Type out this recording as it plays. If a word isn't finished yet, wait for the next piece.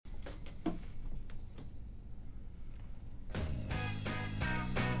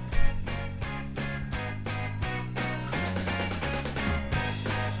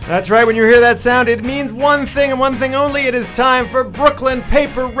That's right. When you hear that sound, it means one thing and one thing only. It is time for Brooklyn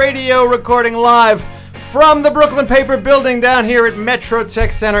Paper Radio, recording live from the Brooklyn Paper Building down here at Metro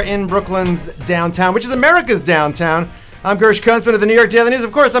Tech Center in Brooklyn's downtown, which is America's downtown. I'm Gersh Kunstman of the New York Daily News.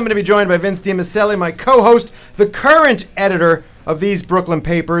 Of course, I'm going to be joined by Vince DiMaselli, my co-host, the current editor of these Brooklyn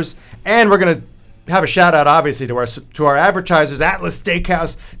papers, and we're going to have a shout out, obviously, to our advertisers, Atlas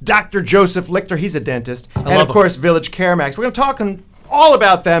Steakhouse, Dr. Joseph Lichter, he's a dentist, and of course, Village CareMax. We're going to talk all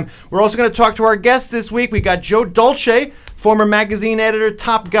about them. We're also going to talk to our guests this week. We got Joe Dolce, former magazine editor,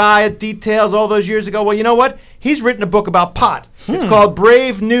 top guy at Details all those years ago. Well, you know what? He's written a book about pot. It's called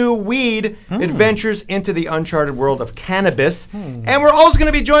Brave New Weed, Adventures into the Uncharted World of Cannabis. And we're also going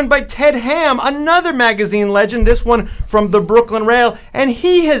to be joined by Ted Ham, another magazine legend, this one from the Brooklyn Rail. And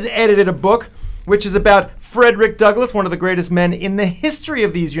he has edited a book which is about Frederick Douglass, one of the greatest men in the history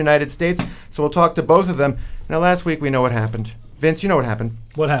of these United States. So we'll talk to both of them. Now, last week we know what happened. Vince, you know what happened.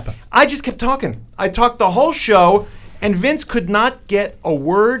 What happened? I just kept talking. I talked the whole show, and Vince could not get a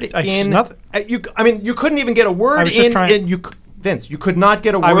word in. You couldn't even get a word in. Vince, you could not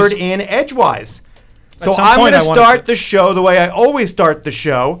get a word in edgewise. So I'm going to start the show the way I always start the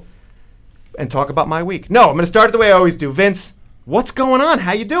show and talk about my week. No, I'm going to start it the way I always do. Vince, what's going on?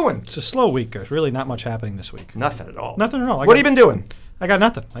 How you doing? It's a slow week. There's really not much happening this week. Nothing at all. Nothing at all. What have you been doing? I got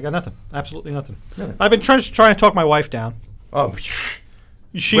nothing. Absolutely nothing. Really? I've been trying to talk my wife down. Oh,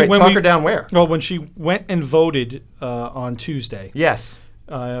 talk her down where? Well, when she went and voted on Tuesday. Yes.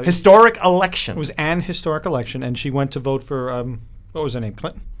 Historic election. It was an historic election, and she went to vote for, what was her name,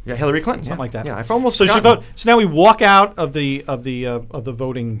 Clinton? Yeah, Hillary Clinton. Something like that. Yeah, I've almost forgotten. She voted. So now we walk out of the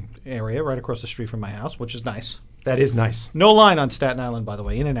voting area right across the street from my house, which is nice. That is nice. No line on Staten Island, by the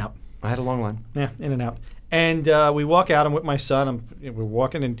way, in and out. I had a long line. Yeah, in and out. And we walk out. I'm with my son. We're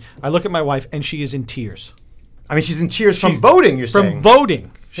walking, and I look at my wife, and she is in tears. I mean, she's in tears from voting, you're saying? From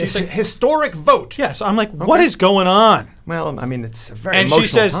voting. She's a historic vote. Yeah, so I'm like, what is going on? Well, I mean, it's a very emotional time. And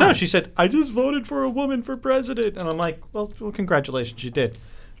she says, no, she said, I just voted for a woman for president. And I'm like, well congratulations, you did.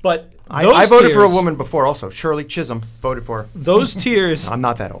 But I voted for a woman before also. Shirley Chisholm voted for her. Those tears. I'm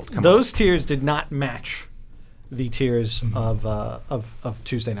not that old. Those tears did not match the tears of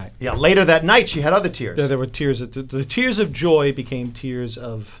Tuesday night. Yeah, later that night she had other tears. There were tears. The tears of joy became tears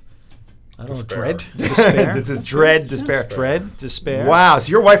of, I don't know, dread, despair. This is dread, despair. Dread, despair. Wow, so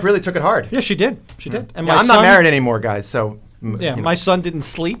your wife really took it hard. Yeah, she did. She did. And I'm not married anymore, guys, so. Yeah, my son didn't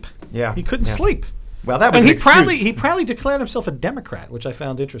sleep. Yeah. He couldn't sleep. Well, that was and an excuse. He proudly declared himself a Democrat, which I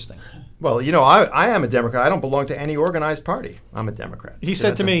found interesting. Well, you know, I am a Democrat. I don't belong to any organized party. I'm a Democrat. He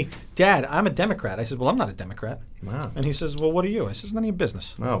said to me, Dad, I'm a Democrat. I said, well, I'm not a Democrat. Wow. And he says, well, what are you? I says, none of your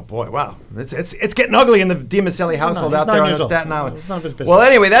business. Oh, boy, wow. It's getting ugly in the DiMaselli household out there on Staten Island. None of his business. Well,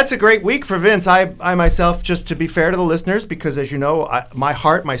 anyway, that's a great week for Vince. I myself, just to be fair to the listeners, because as you know, my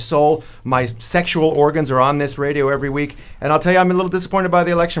heart, my soul, my sexual organs are on this radio every week. And I'll tell you, I'm a little disappointed by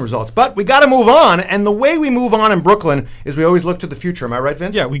the election results. But we got to move on. And the way we move on in Brooklyn is we always look to the future. Am I right,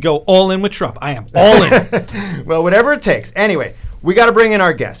 Vince? Yeah, we go all in with Trump. I am all in. Well, whatever it takes. Anyway, we got to bring in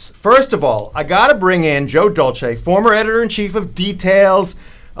our guests. First of all, I got to bring in Joe Dolce, former editor-in-chief of Details,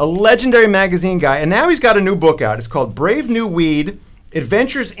 a legendary magazine guy, and now he's got a new book out. It's called Brave New Weed,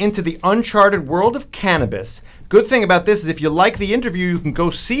 Adventures into the Uncharted World of Cannabis. Good thing about this is if you like the interview, you can go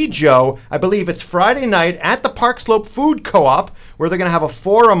see Joe. I believe it's Friday night at the Park Slope Food Co-op, where they're going to have a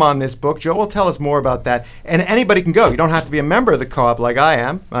forum on this book. Joe will tell us more about that. And anybody can go. You don't have to be a member of the co-op like I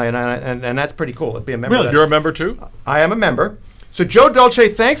am. And that's pretty cool. Be a member. Really? You're a member too? I am a member. So Joe Dolce,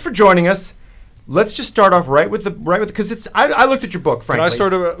 thanks for joining us. Let's just start off because it's. I looked at your book, frankly. Can I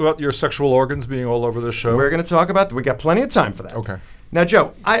start about your sexual organs being all over this show? We're going to talk about that. We got plenty of time for that. Okay. Now,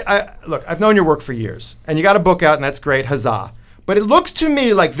 Joe, look, I've known your work for years, and you got a book out, and that's great, huzzah. But it looks to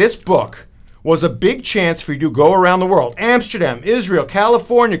me like this book was a big chance for you to go around the world. Amsterdam, Israel,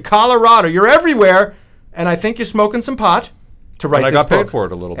 California, Colorado, you're everywhere, and I think you're smoking some pot to write this book. And I got paid for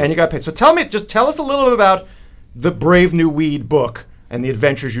it a little bit. And you got paid. So tell us a little bit about the Brave New Weed book and the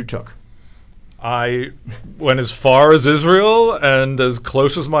adventures you took. I went as far as Israel and as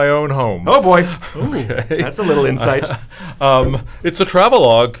close as my own home. Oh, boy. Okay. That's a little insight. It's a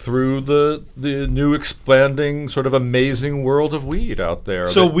travelogue through the new expanding sort of amazing world of weed out there.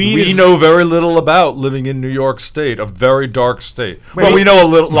 So we know very little about living in New York State, a very dark state. Well, we know a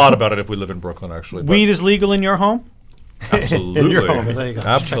lot about it if we live in Brooklyn, actually. Weed is legal in your home? Absolutely. In your home. There you go.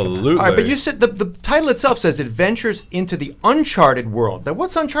 Absolutely. All right, but you said the title itself says Adventures into the Uncharted World. Now,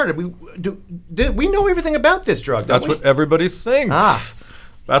 what's Uncharted? We know everything about this drug, don't That's we? what everybody thinks.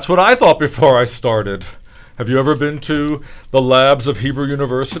 That's what I thought before I started. Have you ever been to the labs of Hebrew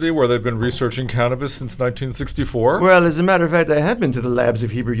University where they've been researching cannabis since 1964? Well, as a matter of fact, I have been to the labs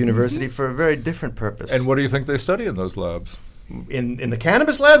of Hebrew University for a very different purpose. And what do you think they study in those labs? In the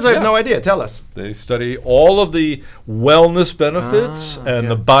cannabis labs? I have no idea. Tell us. They study all of the wellness benefits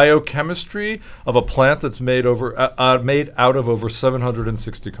and the biochemistry of a plant that's made out of over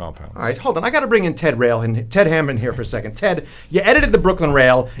 760 compounds. All right, hold on. I got to bring in Ted Hamm in here for a second. Ted, you edited the Brooklyn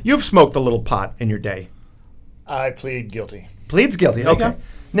Rail. You've smoked a little pot in your day. I plead guilty. Pleads guilty. Okay.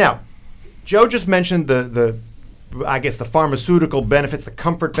 Now, Joe just mentioned the pharmaceutical benefits, the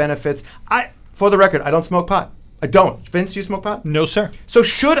comfort benefits. For the record, I don't smoke pot. I don't. Vince, you smoke pot? No, sir. So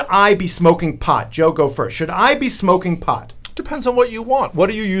should I be smoking pot? Joe, go first. Should I be smoking pot? Depends on what you want. What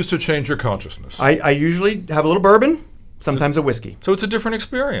do you use to change your consciousness? I usually have a little bourbon, sometimes a whiskey. So it's a different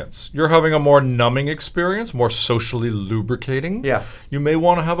experience. You're having a more numbing experience, more socially lubricating. Yeah. You may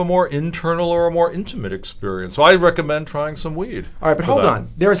want to have a more internal or a more intimate experience. So I recommend trying some weed. All right, but hold on.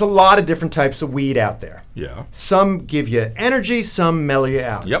 There's a lot of different types of weed out there. Yeah. Some give you energy, some mellow you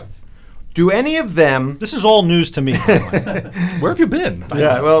out. Yep. Do any of them... This is all news to me. Where have you been?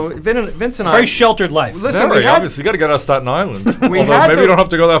 Yeah, well, Vince and I... Very sheltered life. Listen, Obviously, you got to get out of Staten Island. had Maybe you don't have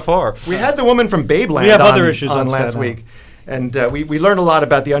to go that far. We had the woman from Babeland We have other issues on last Staten week. And we learned a lot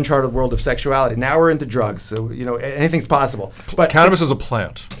about the uncharted world of sexuality. Now we're into drugs, so anything's possible. But Cannabis is a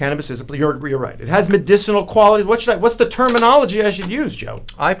plant. Cannabis is you're right. It has medicinal qualities. What's the terminology I should use, Joe?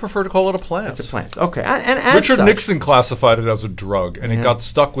 I prefer to call it a plant. It's a plant. Okay. And as Richard such, Nixon classified it as a drug, and it got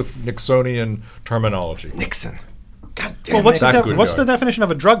stuck with Nixonian terminology. Nixon. God damn Well, what's That good what's guy. the definition of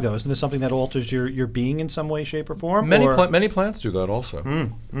a drug, though? Isn't this something that alters your being in some way, shape, or form? Many or? plants do that also.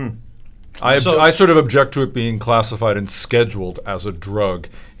 So- I sort of object to it being classified and scheduled as a drug.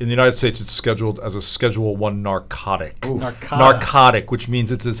 In the United States, it's scheduled as a Schedule 1 narcotic. Narcotic, which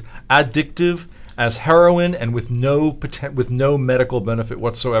means it's as addictive as heroin and with no medical benefit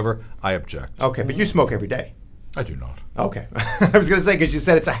whatsoever. I object. Okay, but you smoke every day. I do not. Okay. I was going to say, because you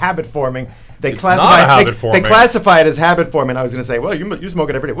said it's a habit forming. They It's not a habit forming. They classify it as habit forming. I was going to say, well, you smoke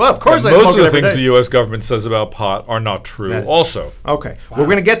it every day. Well, of course I Most smoke of it the every things day. the U.S. government says about pot are not true. That is- Also, Okay. We're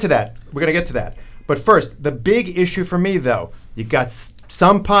going to get to that. But first, the big issue for me, though, you got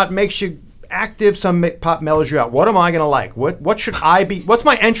some pot makes you active, some pot mellows you out. What am I going to like? What should I be? What's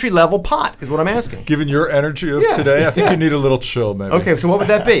my entry level pot is what I'm asking. given your energy of Yeah, today, I think yeah. you need a little chill, maybe. Okay, so what would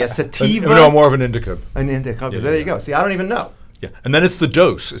that be? A sativa? No, more of an indica. An indica. Okay, Yeah, there yeah. you go. See, I don't even know. Yeah, and then it's the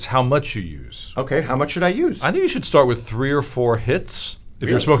dose. It's how much you use. Okay, how much should I use? I think you should start with 3 or 4 hits if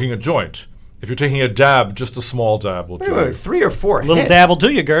you're smoking a joint. If you're taking a dab, just a small dab will do. Wait, 3 or 4 Little hits? dab will do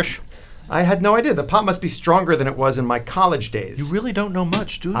you, Gersh. I had no idea. The pot must be stronger than it was in my college days. You really don't know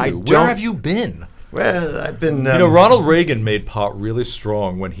much, do you? I Where don't- have you been? Well, I've been... Ronald Reagan made pot really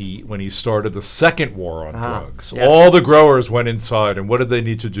strong when he started the second war on drugs. yes. All the growers went inside, and what did they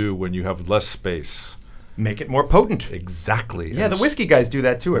need to do when you have less space? make it more potent. Exactly. Yeah, the whiskey guys do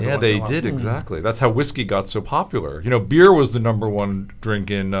that too. Every Yeah, once in a they while. did exactly. That's how whiskey got so popular. Beer was the number one drink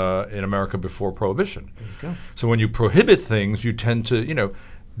in America before Prohibition. There you go. So when you prohibit things, you tend to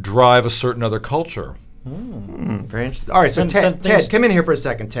drive a certain other culture. Very interesting. All right, so And Ted, things- come in here for a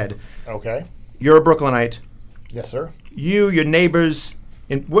second, Ted. Okay. You're a Brooklynite. Yes, sir. Your neighbors.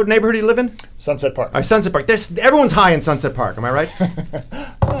 In what neighborhood do you live in? Sunset Park. Sunset Park. Everyone's high in Sunset Park. Am I right?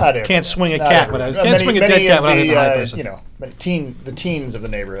 Can't swing a Not cat everyone. without- can't swing a dead cat without hitting a high person. The teens of the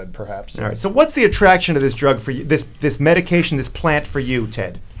neighborhood, perhaps. All right. So what's the attraction to this drug for you? This medication, this plant for you,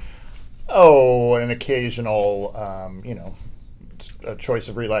 Ted? Oh, an occasional, a choice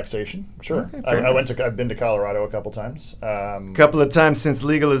of relaxation. Sure. Okay, fair I've been to Colorado a couple times. Couple of times since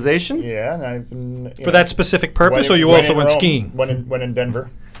legalization. Yeah, and I've been For that specific purpose, or you also went skiing? When in Denver.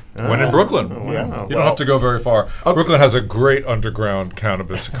 When in Brooklyn. Yeah. You don't have to go very far. Brooklyn has a great underground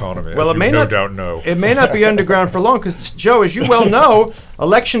cannabis economy, Well, as it you may no not doubt know. It may not be underground for long because, Joe, as you well know,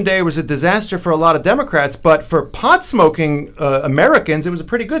 Election Day was a disaster for a lot of Democrats, but for pot-smoking Americans, it was a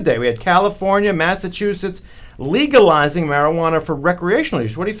pretty good day. We had California, Massachusetts legalizing marijuana for recreational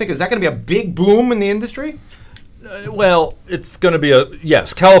use. What do you think? Is that going to be a big boom in the industry? Well, it's going to be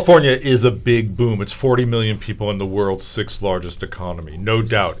yes, California is a big boom. It's 40 million people in the world's 6th largest economy. No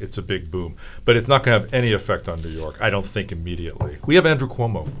doubt it's a big boom. But it's not going to have any effect on New York, I don't think, immediately. We have Andrew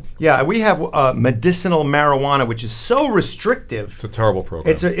Cuomo. Yeah, we have medicinal marijuana, which is so restrictive. It's a terrible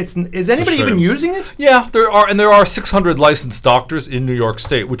program. Is anybody even shame. using it? Yeah, there are 600 licensed doctors in New York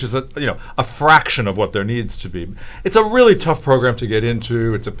State, which is a fraction of what there needs to be. It's a really tough program to get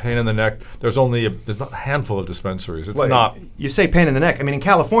into. It's a pain in the neck. There's not a handful of dispensaries. It's Well, not. You say pain in the neck. I mean, in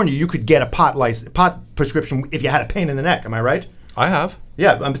California, you could get a pot prescription if you had a pain in the neck. Am I right? I have.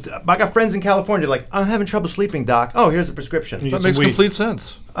 Yeah, I got friends in California like, I'm having trouble sleeping, doc. Oh, here's a prescription. You That get makes some weed. complete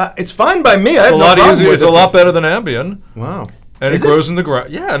sense. It's fine by me. I It's have a no lot problem easier. with It's it. a lot better than Ambien. Wow. And Is it grows in the ground.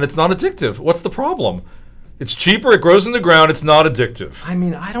 Yeah, and it's not addictive. What's the problem? It's cheaper. It grows in the ground. It's not addictive. I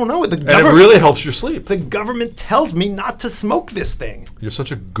mean, I don't know. The And it government, really helps your sleep. the government tells me not to smoke this thing. You're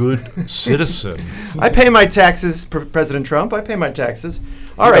such a good citizen. I pay my taxes, President Trump. I pay my taxes.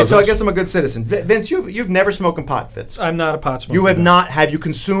 All right, so I doesn't. guess I'm a good citizen. Vince, you've never smoked pot, Vince. I'm not a pot smoker. You have no. not. Have you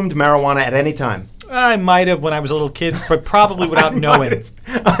consumed marijuana at any time? I might have when I was a little kid, but probably without knowing.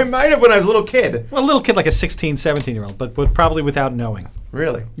 I might have when I was a little kid. Well, a little kid like a 16, 17-year-old, but probably without knowing.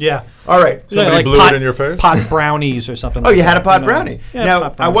 Really? Yeah. All right. So, Somebody blew it in your face? Pot brownies or something. oh, you had a pot brownie. Yeah, Now,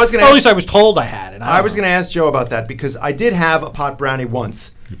 pot I brownie. was going Or to at least I was told I had it. I was going to ask Joe about that because I did have a pot brownie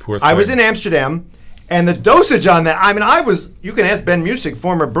once. You poor I was thing. in Amsterdam, and the dosage on that, I mean, you can ask Ben Musick,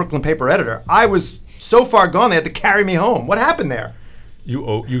 former Brooklyn paper editor, I was so far gone they had to carry me home. What happened there?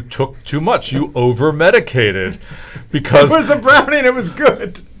 You took too much. You over-medicated It because was a brownie and it was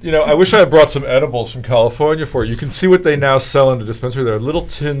good. I wish I had brought some edibles from California for you. You can see what they now sell in the dispensary. They're little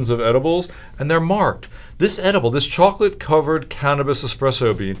tins of edibles, and they're marked. This edible, this chocolate-covered cannabis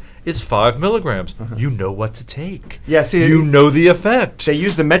espresso bean, is 5 milligrams. You know what to take. Yeah, see, you know the effect. They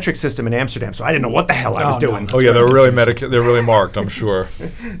used the metric system in Amsterdam, so I didn't know what the hell I was no. doing. Oh yeah, they're really they're really marked. I'm sure.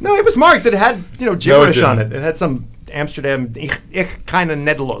 No, it was marked. It had, gibberish on it. didn't. It had some Amsterdam ich kind of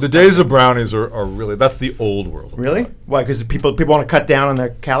Nederlands. The days of brownies are really that's the old world. Really? Why? Because people want to cut down on their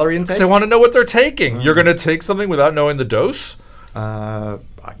calorie intake? They want to know what they're taking. You're going to take something without knowing the dose.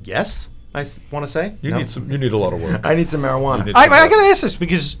 Yes, I want to say. You No. need a lot of work. I need some marijuana. You need- I got to ask this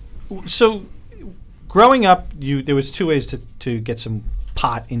because, so, growing up, there was two ways to get some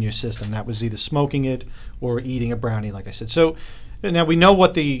pot in your system. That was either smoking it or eating a brownie, like I said. So now we know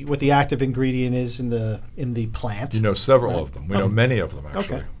what the active ingredient is in the plant. You know several of them. We know many of them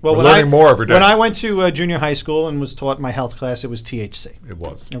actually. Okay. Well, We're when learning more every day. When I went to junior high school and was taught in my health class, it was THC. it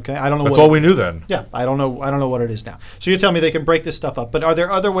was. Okay, I don't know. That's what all we knew then. Yeah, I don't know what it is now. So you're telling me they can break this stuff up, but are there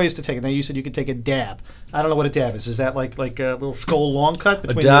other ways to take it? Now you said you could take a dab. I don't know what a dab is. Is that like a little skull long cut A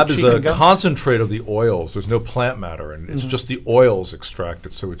between dab your is cheek a and gum? concentrate of the oils. There's no plant matter, and Mm-hmm. it's just the oils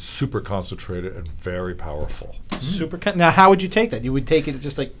extracted, so it's super concentrated and very powerful. Super. Now, how would you take that? You would take it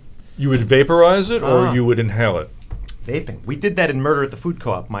just like. You would vaporize it, or Ah. you would inhale it. Vaping. We did that in Murder at the Food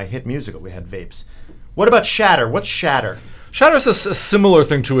Co-op, my hit musical. We had vapes. What about shatter? What's shatter? Shatter is a similar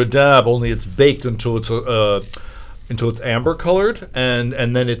thing to a dab, only it's baked until it's amber colored, and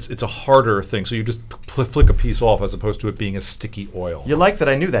then it's a harder thing. So you just flick a piece off, as opposed to it being a sticky oil. You like that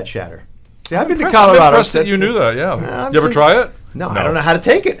I knew that shatter. See, I've been to I'm Colorado. impressed that you knew that. Yeah. I'm You ever just- try it? No, I don't know how to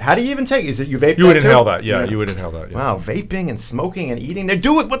take it. How do you even take it? Is it you vape? You would that too? inhale that. Yeah, you would inhale that. Yeah. Wow, vaping and smoking and eating. They're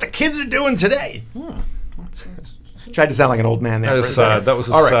doing what the kids are doing today. Tried to sound like an old man there. That for is a second. sad. That was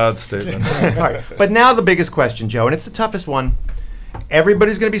a All right. sad statement. All right. But now the biggest question, Joe, and it's the toughest one.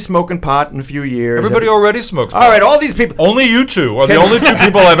 Everybody's going to be smoking pot in a few years. Everybody already smokes pot. All right, all these people. Only you two are the Can- only two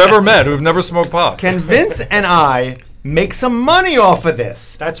people I've ever met who have never smoked pot. Can Vince and I make some money off of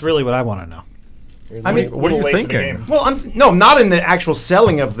this? That's really what I want to know. I mean, what are you thinking? Well, no, not in the actual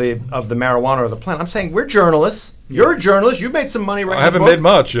selling of the marijuana or the plant. I'm saying we're journalists. You're a journalist. You made some money writing I haven't a book. made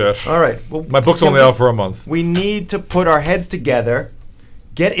much yet. All right. Well, My book's can only we- out for a month. We need to put our heads together,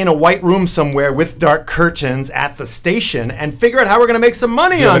 get in a white room somewhere with dark curtains at the station, and figure out how we're going to make some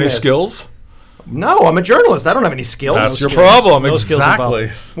money You have on any this. skills? No, I'm a journalist. I don't have any skills. That's your skills. problem. No skills Exactly.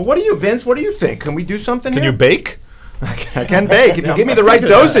 involved. Well, what do you, Vince? What do you think? Can we do something Can here? you bake? I can bake. If you give me the right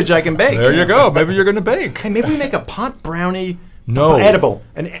dosage, I can bake. There you go. Maybe you're going to bake. Hey, maybe we make a pot brownie. No. Edible.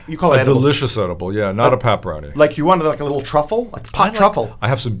 And you call it A edible. delicious edible. Yeah, not a pat brownie. Like you wanted like a little truffle? Like pot truffle. I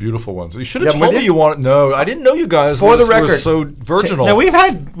have some beautiful ones. You should You have have told one me yet? you want. No, I didn't know you guys For were, the were record, so virginal. Now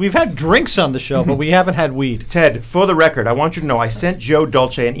we've had drinks on the show, but we haven't had weed. Ted, for the record, I want you to know I sent Joe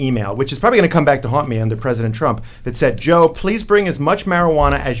Dolce an email, which is probably going to come back to haunt me under President Trump, that said, Joe, please bring as much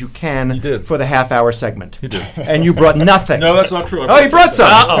marijuana as you can He did. for the half-hour segment. He did. And you brought nothing. No, that's not true. Oh, he brought some.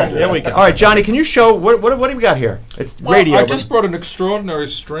 Uh-oh, here we go. All right, Johnny, can you show, what do we got here? It's radio. I just brought an extraordinary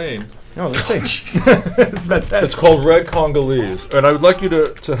strain. Oh, let's see. It's fantastic. It's called Red Congolese, and I would like you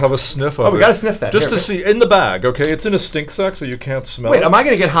to have a sniff of it. Oh, we gotta sniff that. Just Here, to see in the bag, okay? It's in a stink sack, so you can't smell Wait, it. am I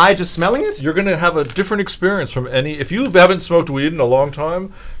going to get high just smelling it? You're going to have a different experience from any. If you haven't smoked weed in a long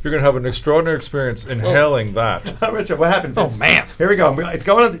time, you're going to have an extraordinary experience inhaling that. Richard, what happened, Vince? Oh, man. Here we go. It's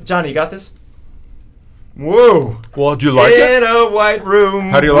going on. Johnny, you got this? Whoa. Well, do you like In it? a white room.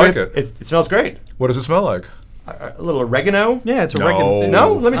 How do you like it? It smells great. What does it smell like? A little oregano. Yeah, it's a No. regular.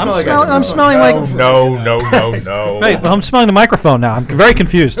 No? Let me smell like oregano. I'm smelling like. No. Wait, well, I'm smelling the microphone now. I'm very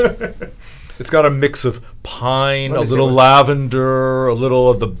confused. It's got a mix of pine, Let a me see little what- lavender, a little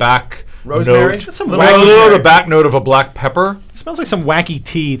of the back Rosemary? note. Some A wacky little of berry. the back note of a black pepper. It smells like some wacky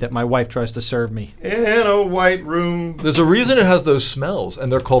tea that my wife tries to serve me. In a white room. There's a reason it has those smells,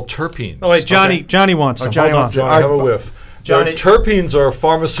 and they're called terpenes. Oh wait, Johnny. Okay. Johnny wants some. Johnny Hold on. wants Johnny, have a whiff. Johnny- Terpenes are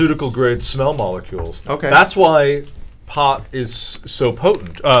pharmaceutical grade smell molecules. Okay. That's why pot is so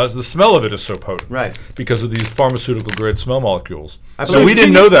potent. The smell of it is so potent. Right. Because of these pharmaceutical grade smell molecules. I So believe- we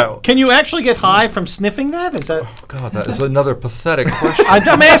didn't know that. Can you actually get high from sniffing that? Is that? God, that is another pathetic question.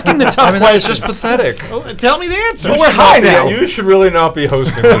 I'm asking the tough I mean, that is questions. just pathetic. Oh, tell me the answer. Well, we're high now. You should really not be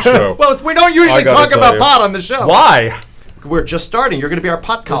hosting the show. Well, we don't usually I gotta talk tell about you. pot on the show. Why? We're just starting. You're going to be our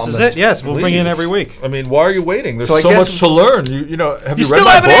pot This columnist. is it. Yes, we'll bring you in Please. every week. I mean, why are you waiting? There's So I so guess- much to learn. You know, have You you read still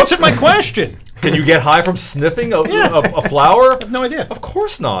my haven't book? answered my question. Can you get high from sniffing a Yeah. flower? I have no idea. Of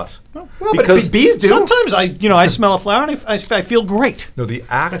course not. Well, Because but bees do. Sometimes I smell a flower and I feel great. No, the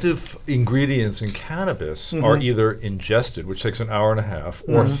active ingredients in cannabis are either ingested, which takes an hour and a half,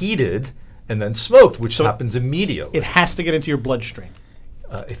 or heated and then smoked, which happens immediately. It has to get into your bloodstream.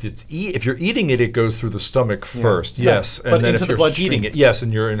 If you're eating it, it goes through the stomach first, yes, but and then into if the you're bloodstream. heating it, yes,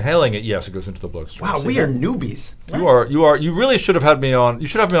 and you're inhaling it, yes, it goes into the bloodstream. Wow, we are newbies. You really should have had me on. You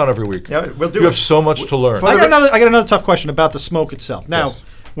should have me on every week. Yeah, we'll do You it. have so much to learn. I got another tough question about the smoke itself. Now, Yes.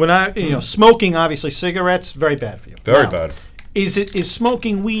 when smoking, obviously cigarettes very bad for you. Very Now, bad. Is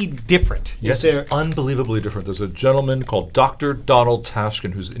smoking weed different? Yes, is there, it's unbelievably different. There's a gentleman called Dr. Donald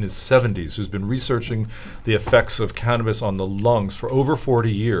Tashkin who's in his 70s who's been researching the effects of cannabis on the lungs for over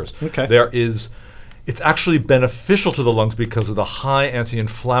 40 years. Okay. It's actually beneficial to the lungs because of the high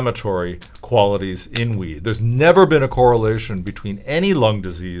anti-inflammatory qualities in weed. There's never been a correlation between any lung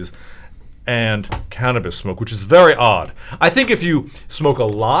disease and cannabis smoke, which is very odd. I think if you smoke a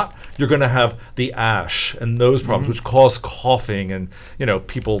lot, you're going to have the ash and those problems, which cause coughing and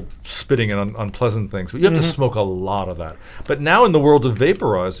people spitting and unpleasant things. But you have to smoke a lot of that. But now in the world of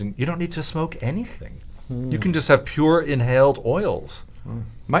vaporizing, you don't need to smoke anything. You can just have pure inhaled oils.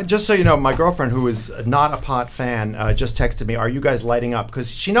 Just so you know, my girlfriend, who is not a pot fan, just texted me, "Are you guys lighting up?" Because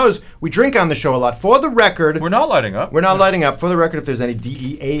she knows we drink on the show a lot. For the record, We're not lighting up. we're not lighting up. For the record, if there's any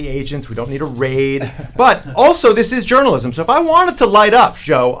DEA agents, we don't need a raid. But also, this is journalism. So if I wanted to light up,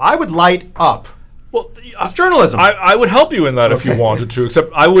 Joe, I would light up. Well, It's journalism. I would help you in that if you wanted to,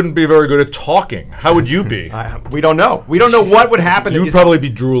 except I wouldn't be very good at talking. How would you be? We don't know. We don't know what would happen. You if would probably be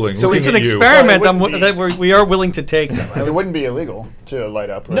drooling. So looking it's an at you. experiment Well, it wouldn't that we are willing to take. It wouldn't be illegal to light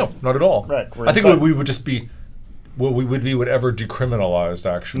up, right? No, not at all. Right, we're I think inside. we would just be. Well, we would be whatever decriminalized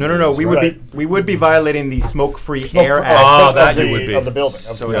action. No. is, We right? would be violating the Smoke-Free Air Act. Ah, that of you would be. of the building.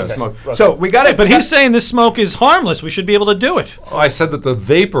 So Yes. it's smoke. Right. So we got it. But he's saying this smoke is harmless. We should be able to do it. I said that the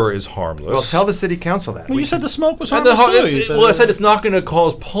vapor is harmless. Well, tell the city council that. Well, you said the smoke was And harmless too. I said it's not going to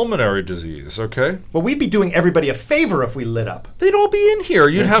cause pulmonary disease. Okay, Well, we'd be doing everybody a favor if we lit up. they'd all be in here.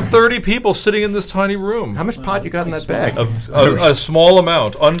 You'd have 30 people sitting in this tiny room. How much pot you got in that bag? A small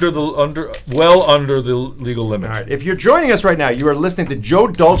amount, well under the legal limit. All right. If you're joining us right now, you are listening to Joe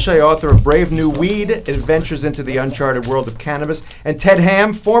Dolce, author of Brave New Weed, Adventures into the Uncharted World of Cannabis, and Ted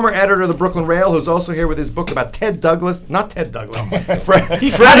Ham, former editor of the Brooklyn Rail, who's also here with his book about Ted Douglas. Not Ted Douglas.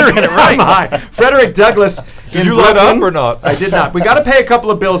 Frederick Douglas. Did you light up or not? I did not. We got to pay a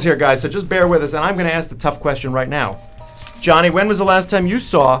couple of bills here, guys, so just bear with us, and I'm going to ask the tough question right now. Johnny, when was the last time you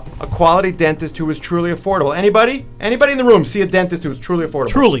saw a quality dentist who was truly affordable? Anybody? Anybody in the room see a dentist who was truly affordable?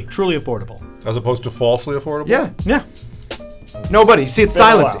 Truly affordable. As opposed to falsely affordable? Yeah. Yeah. Nobody. See, it's Been a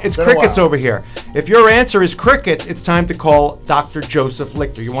silence. while. It's Been a crickets while. over here. If your answer is crickets, it's time to call Dr. Joseph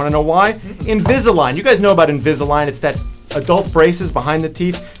Lichter. You want to know why? Invisalign. You guys know about Invisalign. It's that adult braces behind the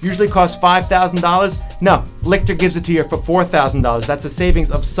teeth. Usually costs $5,000. No, Lichter gives it to you for $4,000. That's a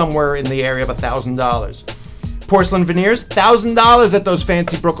savings of somewhere in the area of $1,000. Porcelain veneers, $1,000 at those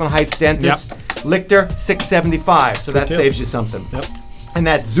fancy Brooklyn Heights dentists. Lichter, $675. So that deal. saves you something. Yep. And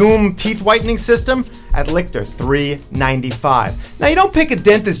that Zoom teeth whitening system at Lichter, $395. Now, you don't pick a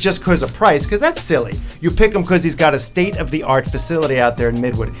dentist just because of price, because that's silly. You pick him because he's got a state-of-the-art facility out there in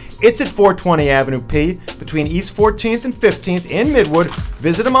Midwood. It's at 420 Avenue P, between East 14th and 15th in Midwood.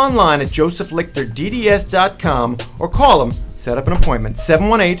 Visit him online at josephlichterdds.com or call him, set up an appointment,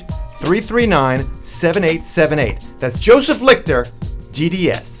 718-339-7878. That's Joseph Lichter,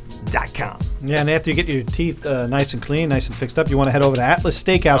 DDS.com. Yeah, and after you get your teeth nice and clean, nice and fixed up, you want to head over to Atlas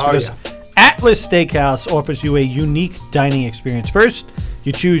Steakhouse Oh, because Atlas Steakhouse offers you a unique dining experience. First,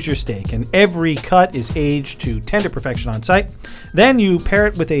 You choose your steak, and every cut is aged to tender perfection on site. Then you pair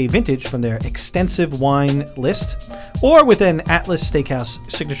it with a vintage from their extensive wine list, or with an Atlas Steakhouse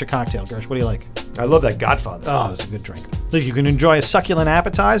signature cocktail. Gersh, what do you like? I love that Godfather. Oh, it's a good drink. Look, you can enjoy a succulent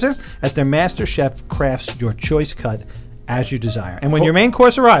appetizer as their master chef crafts your choice cut as you desire. And when your main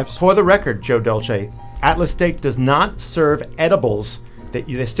course arrives... For the record, Joe Dolce, Atlas Steak does not serve edibles.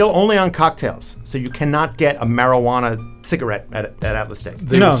 They're still only on cocktails, so you cannot get a marijuana cigarette at Atlas Steak.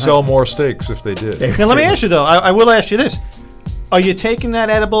 They would sell more steaks if they did. Now, let me ask you, though. I will ask you this. Are you taking that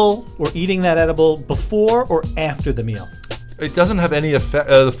edible or eating that edible before or after the meal? It doesn't have any effect.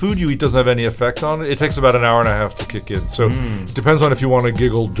 The food you eat doesn't have any effect on it. It takes about an hour and a half to kick in. So it depends on if you want to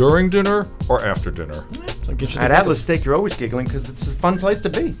giggle during dinner or after dinner. So get you At Atlas Steak, you're always giggling because it's a fun place to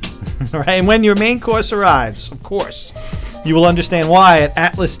be. All right, and when your main course arrives, of course, you will understand why at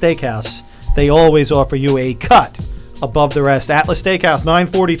Atlas Steakhouse they always offer you a cut above the rest. Atlas Steakhouse,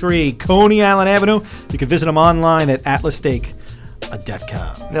 943 Coney Island Avenue. You can visit them online at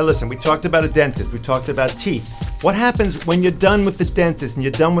atlassteak.com. Now listen, we talked about a dentist. We talked about teeth. What happens when you're done with the dentist and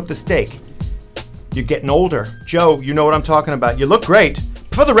you're done with the steak? You're getting older. Joe, you know what I'm talking about. You look great.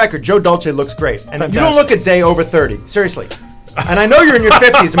 For the record, Joe Dolce looks great. And Fantastic. you don't look a day over 30. Seriously. And I know you're in your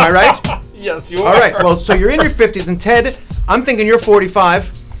 50s, am I right? Yes, you are. All right, well, so you're in your 50s. And Ted, I'm thinking you're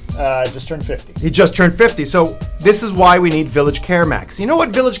 45. Just turned 50. He just turned 50. So this is why we need Village Care Max. You know what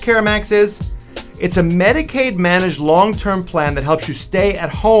Village Care Max is? It's a Medicaid-managed long-term plan that helps you stay at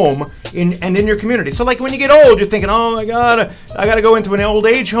home in your community. So like when you get old, you're thinking, oh my God, I got to go into an old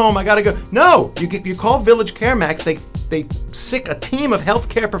age home. I got to go. No, you call Village Care Max. They sick a team of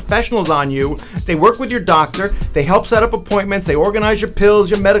healthcare professionals on you. They work with your doctor. They help set up appointments. They organize your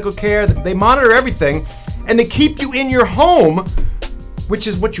pills, your medical care. They monitor everything, and they keep you in your home, which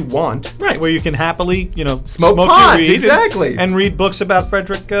is what you want. Right, where you can happily, Smoke your pot, weed exactly. and read books about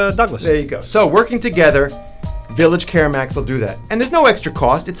Frederick Douglass. There you go. So working together, Village Care Max will do that. And there's no extra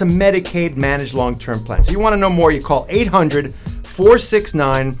cost. It's a Medicaid-managed long-term plan. So you want to know more, you call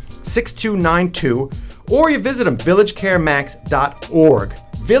 800-469-6292, or you visit them, villagecaremax.org.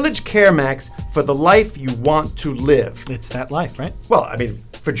 Village Care Max for the life you want to live. It's that life, right? Well, I mean,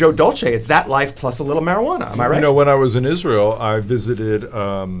 for Joe Dolce, it's that life plus a little marijuana. Am I right? You know, when I was in Israel, I visited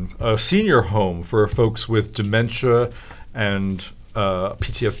a senior home for folks with dementia and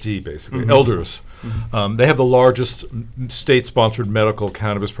PTSD, basically, elders. They have the largest state-sponsored medical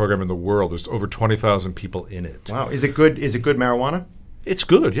cannabis program in the world. There's over 20,000 people in it. Wow. Is it good? Is it good marijuana? It's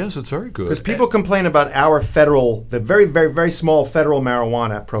good. Yes, it's very good. Because people complain about our the very, very, very small federal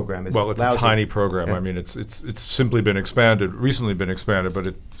marijuana program. Well, it's lousy. a tiny program. Yeah. I mean, it's simply been expanded, recently been expanded, but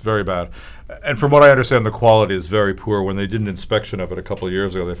it's very bad. And from what I understand, the quality is very poor. When they did an inspection of it a couple of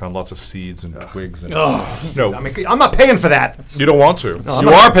years ago, they found lots of seeds and twigs. And no, I mean, I'm not paying for that. you don't want to. I'm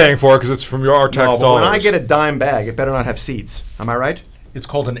You not- are paying for it because it's from your tax No, but dollars. when I get a dime bag, it better not have seeds. Am I right? It's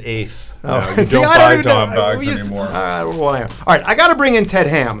called an eighth. Oh. You See, don't I buy even know. dime bags We used to- anymore. All right, I got to bring in Ted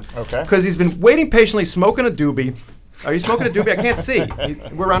Ham. Okay. Because he's been waiting patiently, smoking a doobie. Are you smoking a doobie? I can't see.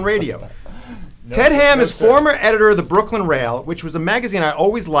 We're on radio. Ted Ham is former editor of the Brooklyn Rail, which was a magazine I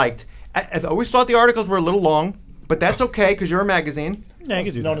always liked. I always thought the articles were a little long, but that's okay because you're a magazine. Yeah, you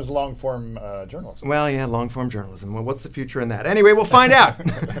can do known that. as long-form journalism. Well, yeah, long-form journalism. Well, what's the future in that? Anyway, we'll find out.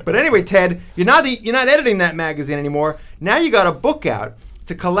 But anyway, Ted, you're not editing that magazine anymore. Now you got a book out.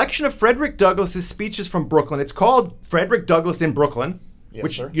 It's a collection of Frederick Douglass's speeches from Brooklyn. It's called Frederick Douglass in Brooklyn, Yes,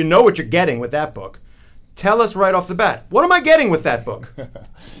 which sir. you know what you're getting with that book. Tell us right off the bat. What am I getting with that book?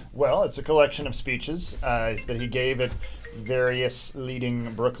 Well, it's a collection of speeches that he gave at various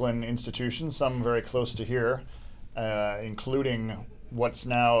leading Brooklyn institutions, some very close to here, including what's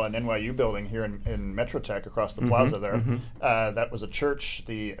now an NYU building here in Metrotech across the plaza there. That was a church,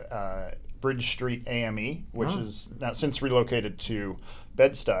 the Bridge Street AME, which is now since relocated to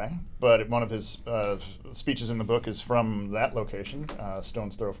Bed-Stuy, but one of his speeches in the book is from that location,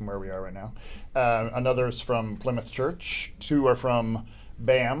 stone's throw from where we are right now. Another's from Plymouth Church. Two are from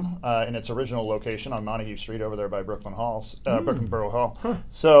BAM in its original location on Montague Street over there by Brooklyn Borough Hall.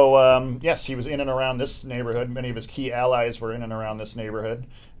 So, yes, he was in and around this neighborhood. Many of his key allies were in and around this neighborhood.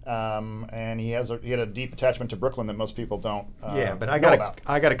 And he had a deep attachment to Brooklyn that most people don't Yeah, but know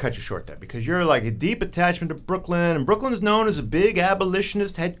I gotta cut you short there because you're like a deep attachment to Brooklyn, and Brooklyn's known as a big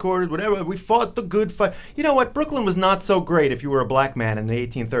abolitionist headquarters. Whatever, we fought the good fight. You know what? Brooklyn was not so great if you were a black man in the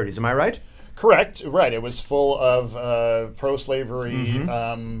 1830s. Am I right? Correct. Right. It was full of pro-slavery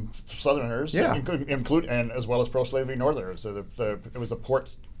Southerners, Yeah. and as well as pro-slavery Northerners. So it was a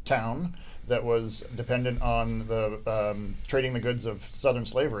port town that was dependent on the trading the goods of Southern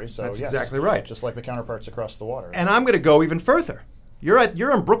slavery. So That's yes, exactly right. Just like the counterparts across the water. And I'm going to go even further.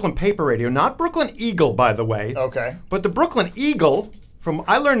 You're on Brooklyn Paper Radio, not Brooklyn Eagle, by the way. Okay. But the Brooklyn Eagle,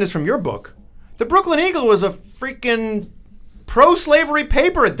 I learned this from your book. The Brooklyn Eagle was a freaking pro-slavery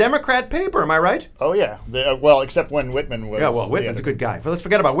paper, a Democrat paper. Am I right? Oh yeah. Well, except when Whitman was. Yeah. Well, Whitman's a good guy. But let's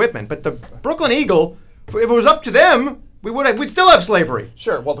forget about Whitman. But the Brooklyn Eagle, if it was up to them, we'd still have slavery.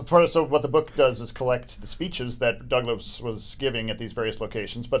 Sure. Well, so what the book does is collect the speeches that Douglas was giving at these various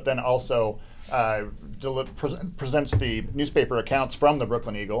locations, but then also presents the newspaper accounts from the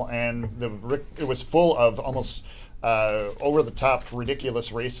Brooklyn Eagle, and it was full of almost over-the-top, ridiculous,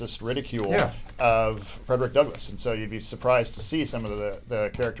 racist ridicule of Frederick Douglass. And so you'd be surprised to see some of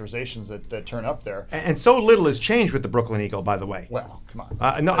the characterizations that turn up there. And so little has changed with the Brooklyn Eagle, by the way. Well, come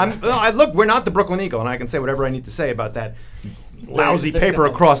on. Look, we're not the Brooklyn Eagle, and I can say whatever I need to say about that lousy paper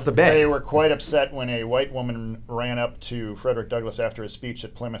across the bay. They were quite upset when a white woman ran up to Frederick Douglass after his speech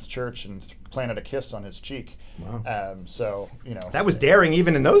at Plymouth Church and planted a kiss on his cheek. Wow. So, that was daring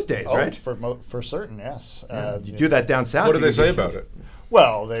even in those days, right? For certain, yes. You do that down south. What did they say about it?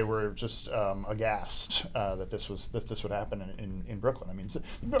 Well, they were just aghast that this would happen in Brooklyn. I mean,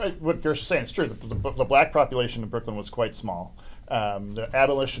 what Gersh is saying is true. The black population of Brooklyn was quite small. The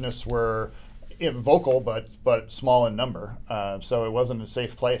abolitionists were vocal, but small in number. So it wasn't a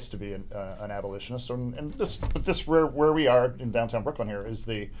safe place to be an abolitionist. Where we are in downtown Brooklyn here is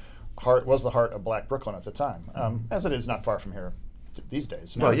the heart of Black Brooklyn at the time, as it is not far from here these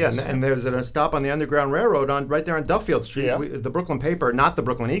days. Well, yeah, and there's a stop on the Underground Railroad right there on Duffield Street. Yeah. The Brooklyn Paper, not the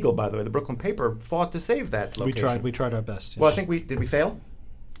Brooklyn Eagle, by the way, the Brooklyn Paper fought to save that location. We tried our best. Well, I think did we fail?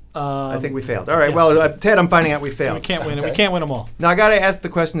 I think we failed. All right. Yeah. Well, Ted, I'm finding out we failed. We can't win it. We can't win them all. Now I got to ask the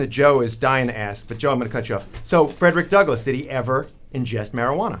question that Joe is dying to ask, but Joe, I'm going to cut you off. So Frederick Douglass, did he ever ingest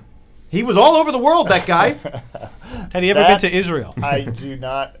marijuana? He was all over the world, that guy. Had he ever been to Israel? I do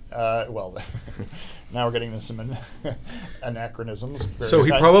not. Well, now we're getting into some anachronisms. So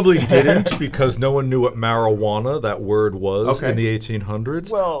he probably didn't, because no one knew what marijuana, that word, was in the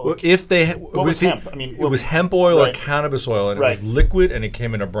 1800s. Well, if they what was hemp? I mean, it was hemp oil or right. cannabis oil, and it Right. was liquid, and it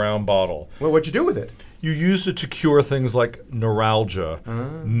came in a brown bottle. Well, what'd you do with it? You used it to cure things like neuralgia,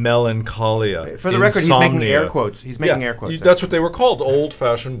 melancholia, For the record, he's making insomnia. air quotes. He's making air quotes. That's what they were called,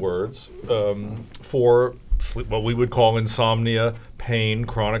 old-fashioned words for what we would call insomnia, pain,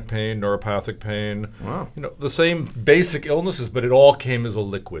 chronic pain, neuropathic pain. Wow. The same basic illnesses, but it all came as a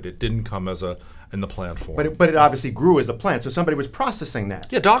liquid. It didn't come in the plant form. But it obviously grew as a plant, so somebody was processing that.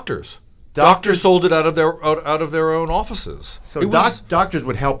 Yeah, doctors. Doctors sold it out of their own offices. So doctors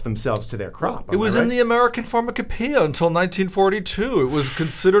would help themselves to their crop. It was in the American Pharmacopoeia until 1942. It was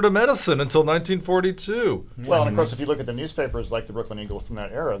considered a medicine until 1942. Well, and of course, if you look at the newspapers like the Brooklyn Eagle from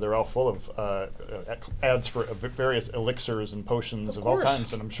that era, they're all full of ads for various elixirs and potions of all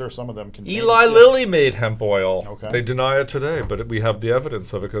kinds, and I'm sure some of them contain. Eli Lilly made hemp oil. Okay. They deny it today, but we have the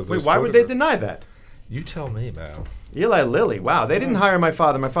evidence of it because. Wait, why would they deny that? You tell me, man. Eli Lilly. Wow, they didn't hire my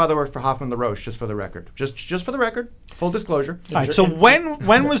father. My father worked for Hoffman LaRoche, just for the record. Just for the record. Full disclosure. All right. So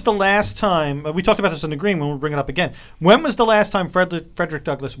when was the last time we talked about this in the green? When we'll bring it up again. When was the last time Frederick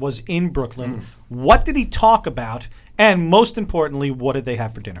Douglass was in Brooklyn? What did he talk about? And most importantly, what did they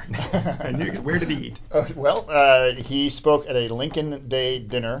have for dinner? And where did he eat? He spoke at a Lincoln Day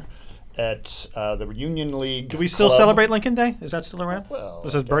dinner at the Union League. Do we still Club. celebrate Lincoln Day? Is that still around? Well,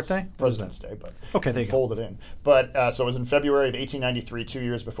 was his birthday? President's Day, but okay, there you go. Folded in. But so it was in February of 1893, 2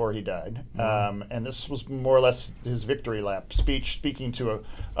 years before he died, and this was more or less his victory lap speech, speaking to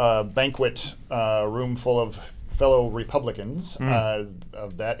a banquet room full of fellow Republicans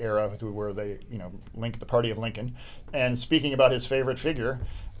of that era, where they linked the party of Lincoln, and speaking about his favorite figure,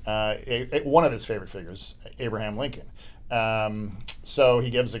 one of his favorite figures, Abraham Lincoln. So he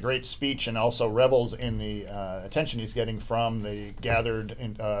gives a great speech and also revels in the attention he's getting from the gathered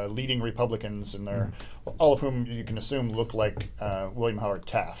leading Republicans, and all of whom you can assume look like William Howard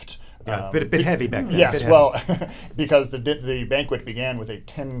Taft. Yeah, a bit heavy back then. Yes, well, because the banquet began with a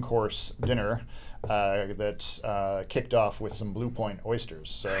 10-course dinner that kicked off with some Blue Point oysters.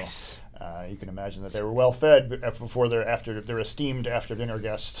 So nice. You can imagine that they were well fed before their esteemed after-dinner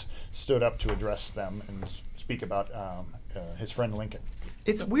guest stood up to address them and speak about his friend Lincoln.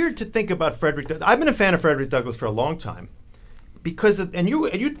 It's weird to think about Frederick Douglass. I've been a fan of Frederick Douglass for a long time, because and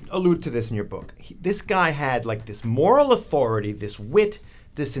you allude to this in your book. This guy had like this moral authority, this wit,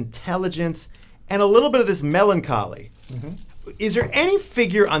 this intelligence, and a little bit of this melancholy. Is there any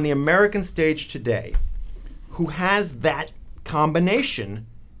figure on the American stage today who has that combination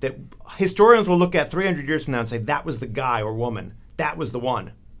that historians will look at 300 years from now and say that was the guy or woman, that was the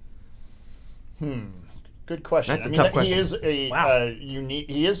one? Good question. That's a tough question. He is unique.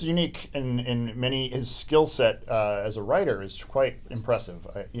 He is unique in many. His skill set as a writer is quite impressive.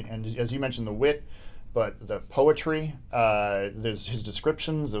 And as you mentioned, the wit, but the poetry. There's his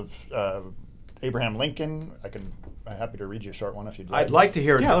descriptions of Abraham Lincoln. I'm happy to read you a short one if you'd like. I'd like to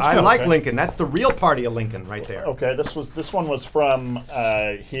hear it. Yeah, let's I go. like Okay. Lincoln. That's the real party of Lincoln right there. Okay, this one was from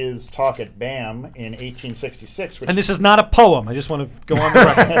his talk at BAM in 1866, And this is not a poem. I just want to go on the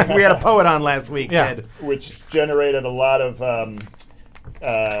record. We had a poet on last week, Yeah. Ted. which generated a lot of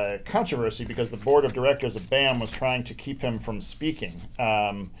controversy because the board of directors of BAM was trying to keep him from speaking,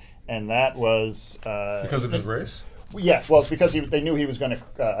 and that was Because of his race? Yes, well, it's because they knew he was going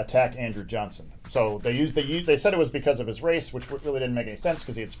to attack Andrew Johnson. So they said it was because of his race, which really didn't make any sense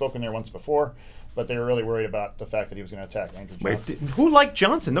because he had spoken there once before. But they were really worried about the fact that he was going to attack Andrew Johnson. Wait, who liked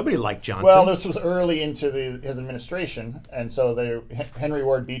Johnson? Nobody liked Johnson. Well, this was early into his administration, and so Henry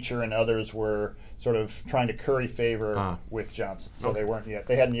Ward Beecher and others were sort of trying to curry favor with Johnson. So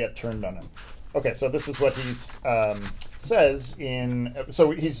they hadn't yet turned on him. Okay, so this is what he says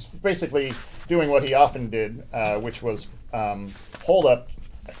so he's basically doing what he often did, which was hold up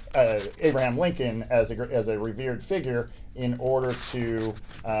Abraham Lincoln as a revered figure in order to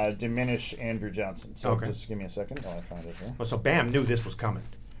diminish Andrew Johnson. So just give me a second while I find it here. Well, so BAM knew this was coming.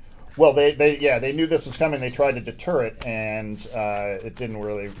 Well, they knew this was coming. They tried to deter it, and it didn't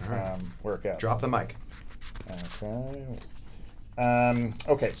really work out. Drop the mic. Okay.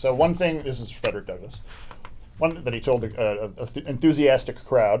 Okay, so one thing, this is Frederick Douglass, one that he told an enthusiastic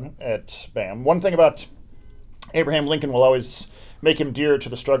crowd at BAM. One thing about Abraham Lincoln will always make him dear to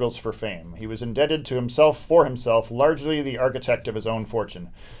the struggles for fame. He was indebted to himself, for himself, largely the architect of his own fortune.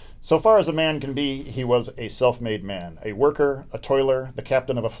 So far as a man can be, he was a self-made man, a worker, a toiler, the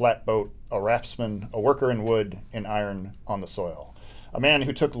captain of a flatboat, a raftsman, a worker in wood, in iron, on the soil. A man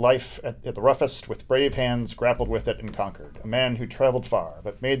who took life at the roughest with brave hands, grappled with it, and conquered. A man who traveled far,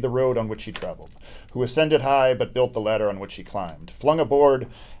 but made the road on which he traveled. Who ascended high, but built the ladder on which he climbed. Flung aboard,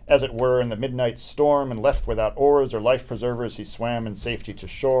 as it were, in the midnight storm, and left without oars or life preservers, he swam in safety to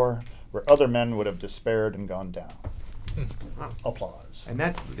shore, where other men would have despaired and gone down. Applause. And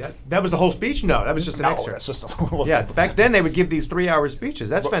that was the whole speech? No, that was just an No, extra. it's just a little. Yeah, back then they would give these 3-hour speeches.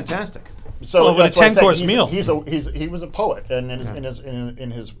 That's fantastic. So Well, with a that's why I say 10-course meal. he was a poet, and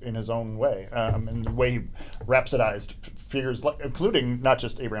in his own way, and the way he rhapsodized figures, including not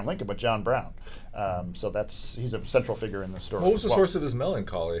just Abraham Lincoln but John Brown. So he's a central figure in the story. What was the source of his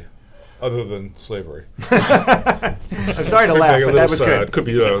melancholy, other than slavery? I'm sorry to laugh, but that was sad. good. Could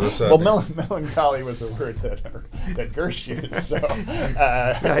be sad. Well, melancholy was a word that Gersh used. So,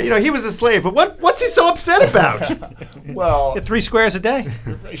 He was a slave, but what's he so upset about? well, Get 3 squares a day.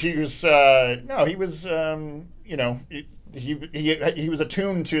 he was he was he was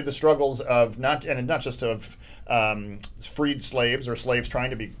attuned to the struggles of not just of freed slaves or slaves trying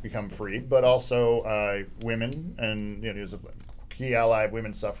to become free, but also women, and he was a key ally of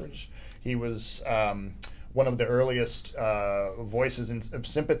women's suffrage. He was one of the earliest voices of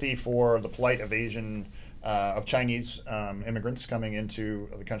sympathy for the plight of of Chinese immigrants coming into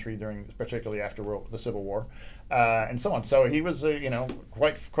the country particularly after the Civil War, and so on. So he was,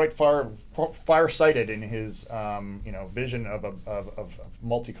 quite far-sighted in his, vision of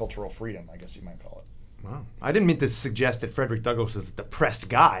multicultural freedom, I guess you might call it. Wow. I didn't mean to suggest that Frederick Douglass was a depressed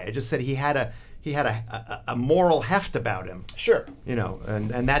guy. I just said he had a moral heft about him. Sure.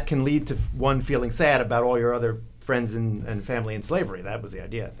 And that can lead to one feeling sad about all your other friends and family in slavery. That was the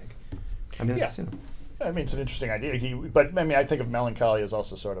idea, I think. I mean, Yeah. I mean, it's an interesting idea. I think of melancholy as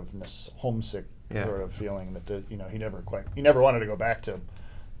also sort of this homesick sort of feeling that he never wanted to go back to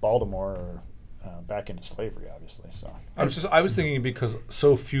Baltimore or back into slavery, obviously. So I was thinking because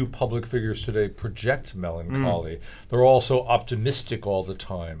so few public figures today project melancholy, they're all so optimistic all the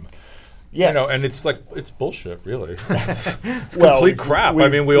time. yes, And it's bullshit, really. It's Well, complete crap.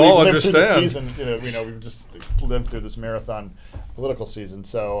 we all lived through the understand. season, we've just lived through this marathon political season.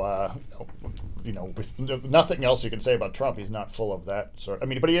 So, with nothing else you can say about Trump, he's not full of that sort.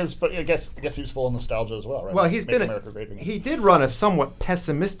 But he is. But I guess he's full of nostalgia as well, right? Well, Make America great again. he did run a somewhat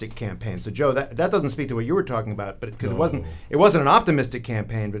pessimistic campaign. So, Joe, that doesn't speak to what you were talking about, but because it wasn't an optimistic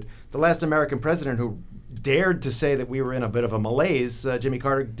campaign. But the last American president who dared to say that we were in a bit of a malaise, Jimmy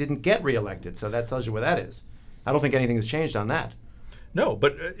Carter, didn't get reelected. So that tells you where that is. I don't think anything has changed on that. No,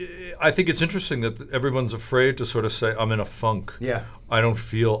 but I think it's interesting that everyone's afraid to sort of say, I'm in a funk. Yeah. I don't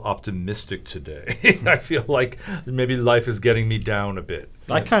feel optimistic today. I feel like maybe life is getting me down a bit.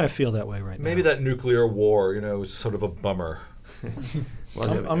 I kind of feel that way right now. Maybe that nuclear war, is sort of a bummer. Well,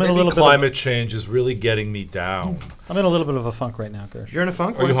 I'm in a Maybe little climate change is really getting me down. I'm in a little bit of a funk right now, Gersh. You're in a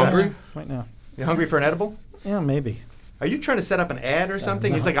funk? Are you What's that? hungry? Right now. You hungry for an edible? Yeah, maybe. Are you trying to set up an ad or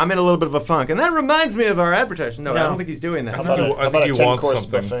something? He's like, I'm in a little bit of a funk. And that reminds me of our advertising. No, I don't think he's doing that. How about I think a you want 10-course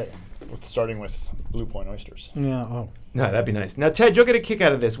something. buffet, starting with Blue Point oysters? Yeah. Oh. No, that'd be nice. Now, Ted, you'll get a kick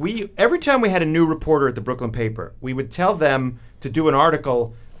out of this. Every time we had a new reporter at the Brooklyn paper, we would tell them to do an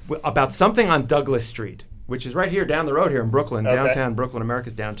article about something on Douglas Street, which is right here down the road here in Brooklyn, downtown Brooklyn,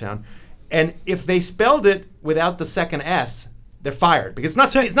 America's downtown. And if they spelled it without the second S, they're fired because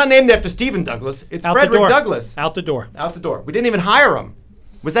it's not named after Stephen Douglas. It's Out Frederick the door. Douglas. Out the door. Out the door. We didn't even hire him.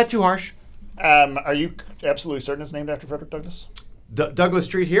 Was that too harsh? Are you absolutely certain it's named after Frederick Douglass? Douglas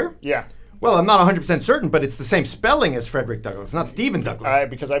Street here? Yeah. Well, I'm not 100% certain, but it's the same spelling as Frederick Douglass. It's not Stephen Douglas.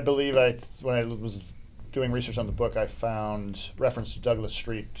 Because I believe when I was doing research on the book, I found reference to Douglas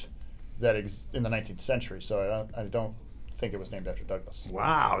Street that in the 19th century. So I don't think it was named after Douglas.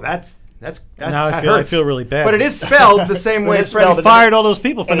 Wow, that's Now that I hurts. feel really bad. But it is spelled the same way It as is spelled Frederick. Fired all those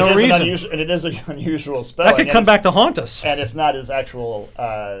people for no reason. And it is an unusual spelling. That could come back to haunt us. And it's not his actual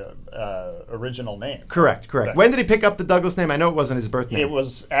original name. Correct. When did he pick up the Douglas name? I know it wasn't his birth name. It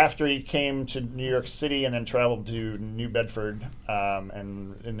was after he came to New York City and then traveled to New Bedford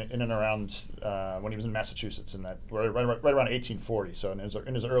and in and around when he was in Massachusetts right around 1840, so in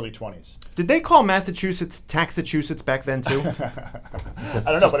his early 20s. Did they call Massachusetts Taxachusetts back then too? I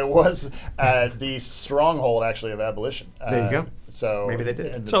don't know, but it was the stronghold actually of abolition. There you go. So Maybe they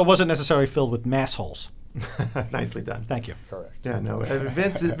did. So it wasn't necessarily filled with mass holes. Nicely done. Thank you. Correct. Yeah, no.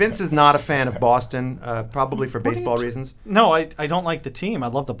 Vince is not a fan of Boston, probably for baseball reasons. No, I don't like the team. I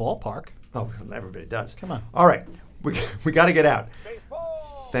love the ballpark. Oh, everybody does. Come on. All right, we got to get out.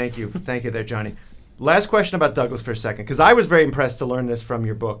 Thank you there, Johnny. Last question about Douglas for a second, because I was very impressed to learn this from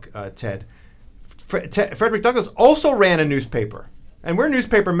your book, Ted. Frederick Douglass also ran a newspaper, and we're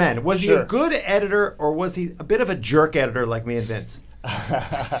newspaper men. Was he a good editor, or was he a bit of a jerk editor like me and Vince?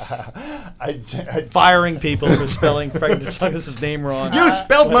 Firing people for spelling Frederick Douglass's name wrong. You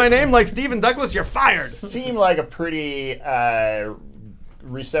spelled my name like Stephen Douglas. You're fired. Seemed like a pretty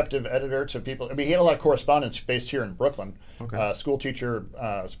receptive editor to people. I mean, he had a lot of correspondence based here in Brooklyn. Okay. School teacher,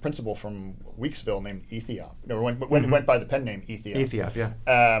 principal from Weeksville named Ethiop. Went by the pen name Ethiop. Ethiop, yeah.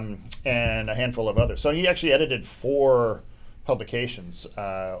 And a handful of others. So he actually edited 4 publications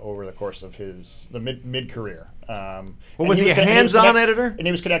over the course of the mid-career. Was he a hands-on editor? And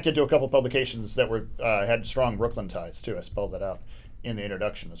he was connected to a couple of publications that had strong Brooklyn ties too. I spelled that out in the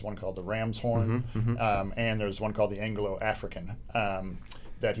introduction. There's one called the Ram's Horn, and there's one called the Anglo-African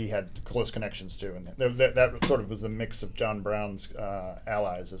that he had close connections to, and that sort of was a mix of John Brown's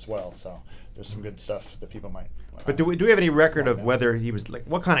allies as well. So there's some good stuff that people might. But do we have any record of whether he was like,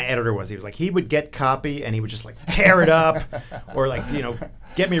 what kind of editor was he? Like he would get copy and he would just like tear it up, or like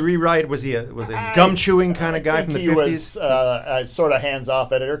get me rewrite. Was he a gum chewing kind of guy from the 50s? He was a sort of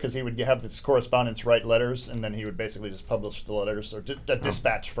hands-off editor because he would have this correspondence write letters, and then he would basically just publish the letters or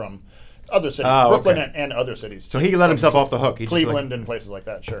dispatch from other cities, Brooklyn and other cities. So he let himself off the hook. He Cleveland and places like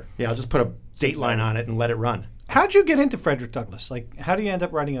that. Sure. Yeah, I'll just put a dateline on it and let it run. How'd you get into Frederick Douglass? Like, how do you end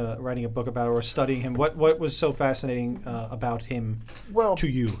up writing a book about it or studying him? What was so fascinating about him to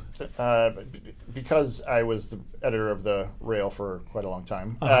you? Because I was the editor of the Rail for quite a long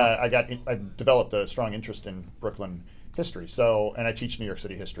time, I developed a strong interest in Brooklyn history. So, and I teach New York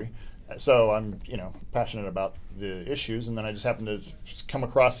City history. So I'm, passionate about the issues, and then I just happened to come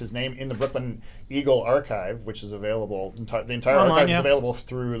across his name in the Brooklyn Eagle archive, which is available. The entire archive is available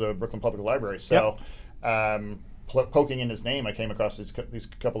through the Brooklyn Public Library. So, poking in his name, I came across these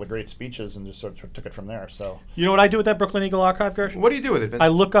couple of great speeches and just sort of took it from there. So, you know what I do with that Brooklyn Eagle archive, Gershon? What do you do with it, Vince? I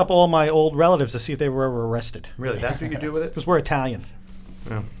look up all my old relatives to see if they were ever arrested. Really, that's what you do with it? Because we're Italian.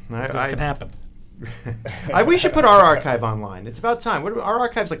 Well, It can happen. We should put our archive online. It's about time. Our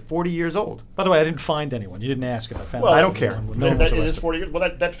archive's like 40 years old. By the way, I didn't find anyone. You didn't ask if I found. Well, I don't care. It is 40 years. Well,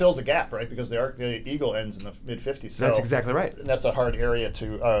 that fills a gap, right? Because the Eagle ends in the mid '50s. So that's exactly right. That's a hard area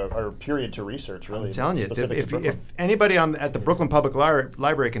or period to research, really. I'm telling you, if anybody at the Brooklyn Public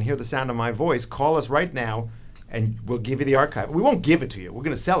Library can hear the sound of my voice, call us right now, and we'll give you the archive. We won't give it to you. We're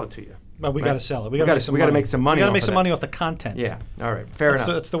going to sell it to you. But we got to sell it. We got to make some money. We got to make some money off the content. Yeah. All right. Fair enough.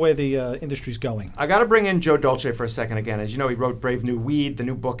 That's the way the industry's going. I got to bring in Joe Dolce for a second again. As you know, he wrote Brave New Weed, the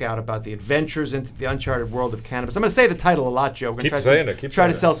new book out about the adventures into the uncharted world of cannabis. I'm going to say the title a lot, Joe. We're going to try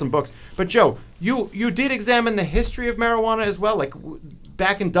to sell some books. But Joe, you did examine the history of marijuana as well. Like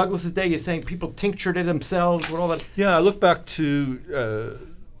back in Douglas's day, you're saying people tinctured it themselves with all that. Yeah, I look back to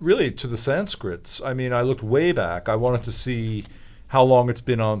really to the Sanskrits. I mean, I looked way back. I wanted to see how long it's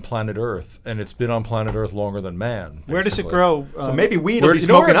been on planet Earth, and it's been on planet Earth longer than man. Basically. Where does it grow? So maybe weed will be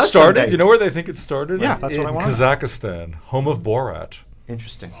smoking us started? someday. You know where they think it started? Yeah, that's what I want. Kazakhstan, home of Borat.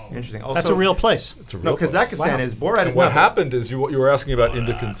 Interesting. Also, That's a real place. It's a No, real place. Kazakhstan is Borat is And what nothing. happened is you were asking about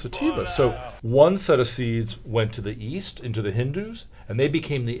indica and sativa. So one set of seeds went to the east into the Hindus, and they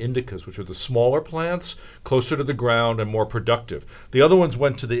became the indicas, which are the smaller plants, closer to the ground and more productive. The other ones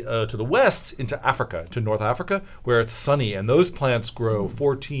went to the west into Africa, to North Africa, where it's sunny, and those plants grow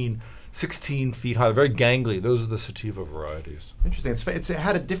 14, 16 feet high, very gangly. Those are the sativa varieties. Interesting. It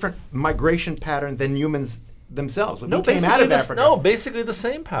had a different migration pattern than humans themselves. We came out of Africa. Basically the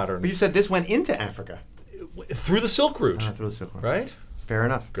same pattern. But you said this went into Africa. Through the Silk Route. Through the Silk Road. Right? Fair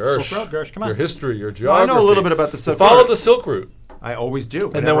enough. Gersh. Silk Road, Gersh, come on. Your history, your Well, geography. I know a little bit about the Silk Road. Follow the Silk Route. I always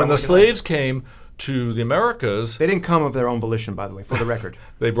do. And then when the slaves came to the Americas, They didn't come of their own volition, by the way, for the record.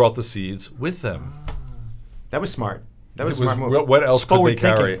 they brought the seeds with them. That was smart. That was It a smart move. what else could they Forward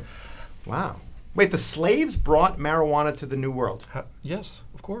thinking. carry? Wow. Wait, the slaves brought marijuana to the New World. Yes,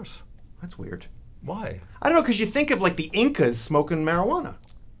 of course. That's weird. Why? I don't know, because you think of like the Incas smoking marijuana,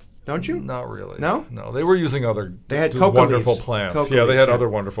 don't you? Not really. No? No, they were using other They had d- coca wonderful leaves. plants. Coca Yeah, they had leaves, other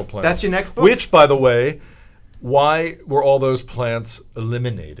yeah. wonderful plants. That's your next book? Which, by the way, why were all those plants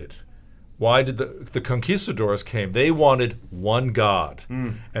eliminated? Why did the conquistadors came? They wanted one god. Hmm.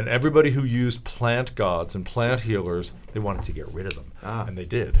 And everybody who used plant gods and plant healers, they wanted to get rid of them. And they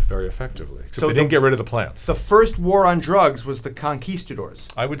did very effectively. Except So they didn't get rid of the plants. The first war on drugs was the conquistadors.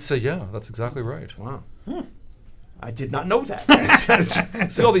 I would say, yeah, that's exactly right. Wow. I did not know that.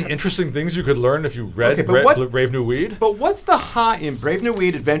 See all the interesting things you could learn if you read Okay, but what- Brave New Weed? But what's the high in Brave New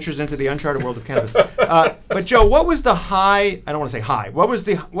Weed Adventures into the Uncharted World of Cannabis? But Joe, what was the high? I don't want to say high. What was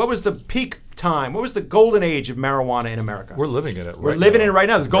the peak time? What was the golden age of marijuana in America? We're living in it. We're living in it right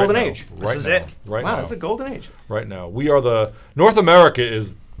now. This golden Right now. age. Right is now. it. Right Wow, now. that's a golden age. Right now, we are North America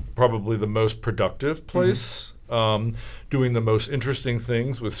is probably the most productive place, doing the most interesting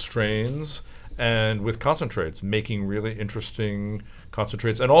things with strains and with concentrates, making really interesting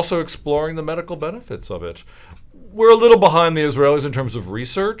concentrates, and also exploring the medical benefits of it. We're a little behind the Israelis in terms of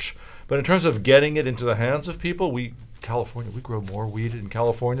research, but in terms of getting it into the hands of people, we grow more weed in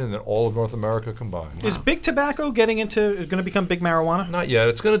California than all of North America combined. Is big tobacco going to become big marijuana? Not yet.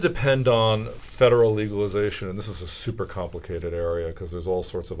 It's going to depend on federal legalization, and this is a super complicated area because there's all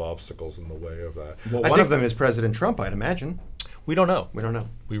sorts of obstacles in the way of that. Well, I one think of them is President Trump, I'd imagine. we don't know. We don't know.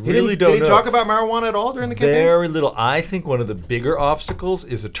 We He really didn't- don't Did he know. talk about marijuana at all during the campaign? Very little. I think one of the bigger obstacles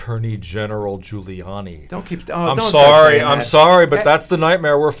is Attorney General Giuliani. Don't keep. Oh, I'm don't start sorry. saying I'm that. sorry, but Eh, that's the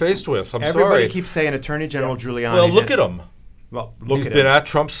nightmare we're faced with. I'm Everybody sorry. keeps saying Attorney General Giuliani. Well, look at him. Well, look He's at been him. at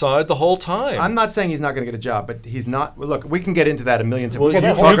Trump's side the whole time. I'm not saying he's not going to get a job, but he's not. Well, look, we can get into that a million times. Well, We can you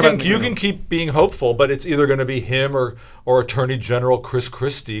talk about it in a can minute. keep being hopeful, but it's either going to be him or Attorney General Chris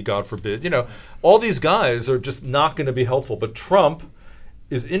Christie, God forbid. You know, all these guys are just not going to be helpful. But Trump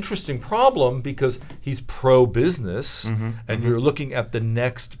is an interesting problem because he's pro-business, and you're looking at the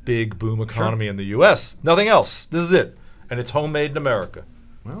next big boom economy in the U.S. Nothing else. This is it, and it's homemade in America.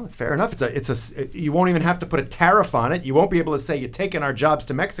 Well, fair enough. You won't even have to put a tariff on it. You won't be able to say you're taking our jobs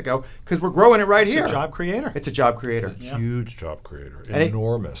to Mexico because we're growing it right here. It's a job creator. It's a job creator. Huge job creator, And it-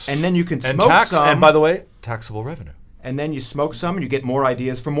 enormous. and then you can and smoke tax, some. And by the way, taxable revenue. And then you smoke some, and you get more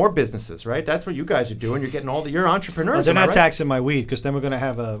ideas for more businesses, right? That's what you guys are doing. You're getting you're entrepreneurs. They're am I not right? taxing my weed because then we're going to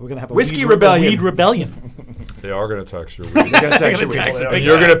have a Whiskey weed rebellion. A weed rebellion. They are going to tax your weed. They're gonna tax They're your gonna weed. tax it And big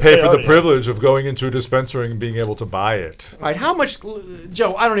you're time. going to pay for the already are. privilege of going into a dispensary and being able to buy it. All right, how much,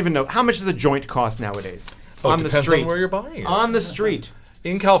 Joe? I don't even know. How much does a joint cost nowadays? Oh, on it the depends street. on where you're buying it. On the street.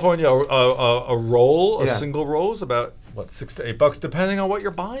 In California, a roll, a Yeah. single roll is about, $6 to $8, depending on what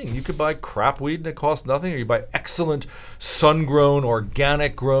you're buying. You could buy crap weed and it costs nothing, or you buy excellent sun-grown,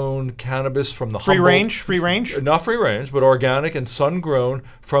 organic-grown cannabis from the Free Humboldt- range? Not free range, but organic and sun-grown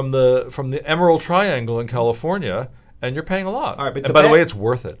from the Emerald Triangle in California, and you're paying a lot. All right, but and the by the bag- way, it's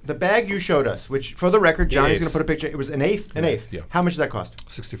worth it. The bag you showed us, which for the record, Johnny's eighth. going to put a picture. It was an eighth. Yeah. How much does that cost?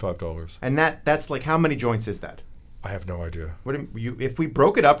 $65. And that's like how many joints is that? I have no idea. What do you, if we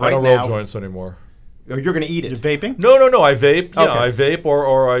broke it up I right don't now, roll joints anymore. or you're going to eat You're it. vaping? No. I vape. Yeah, Okay. I vape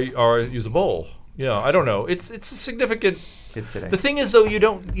or I use a bowl. Yeah, I don't know. It's a significant. Kids today. The thing is, though, you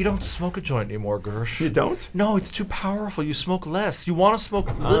don't smoke a joint anymore, Gersh. You don't? No, it's too powerful. You smoke less. You want to smoke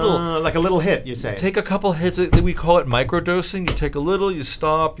little. Like a little hit, you say. Take a couple hits. We call it microdosing. You take a little, you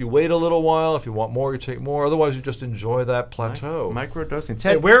stop, you wait a little while. If you want more, you take more. Otherwise, you just enjoy that plateau. Microdosing.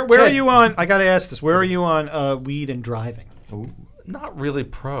 Hey, Ted, where are Ted. you on? I got to ask this. Where are you on weed and driving? Not really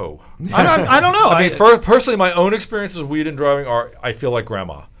pro. I don't know. I mean, personally, my own experiences with weed and driving are I feel like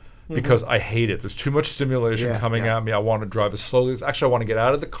grandma. because I hate it. There's too much stimulation coming at me. I want to drive as slowly as. Actually, I want to get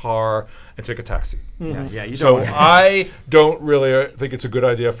out of the car and take a taxi. Yeah, you So don't. I don't really think it's a good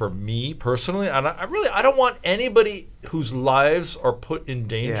idea for me personally, and I don't want anybody whose lives are put in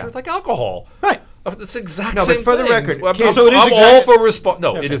danger, like alcohol. Right. That's the exact No, same but for the thing. record, I'm, kids- So it is I'm exact- all for response.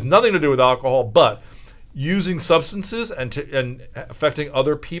 No, Okay. it has nothing to do with alcohol, but using substances and affecting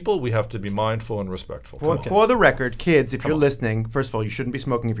other people, we have to be mindful and respectful. For the record, kids, if you're listening, first of all, you shouldn't be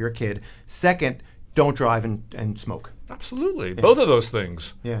smoking if you're a kid. Second, don't drive and smoke. Absolutely. Both of those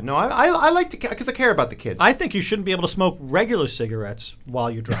things. Yeah, no, I like to, because I care about the kids. I think you shouldn't be able to smoke regular cigarettes while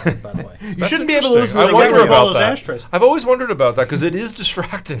you're driving, by the way. You shouldn't be able to listen to I the wonder radio. all about those that. ashtrays. I've always wondered about that because it is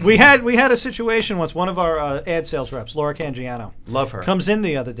distracting. We had a situation once. One of our ad sales reps, Laura Cangiano, Love her. comes in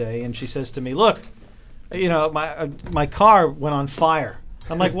the other day and she says to me, "Look, my car went on fire."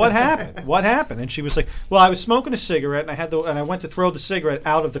 I'm like, "What happened? What happened?" And she was like, "Well, I was smoking a cigarette and I went to throw the cigarette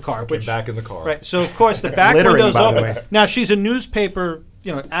out of the car." Get back in the car. Right. So of course the back littering, window's by the open. way. Now she's a newspaper,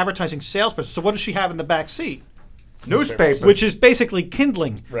 advertising salesperson. So what does she have in the back seat? Newspaper. Which is basically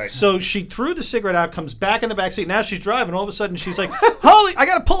kindling. Right. So she threw the cigarette out, comes back in the back seat. Now she's driving. All of a sudden she's like, "Holy! I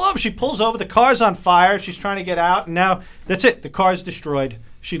got to pull over." She pulls over. The car's on fire. She's trying to get out, and now that's it. The car's destroyed.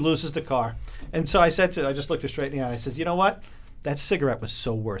 She loses the car. And so I just looked her straight in the eye. I said, "You know what? That cigarette was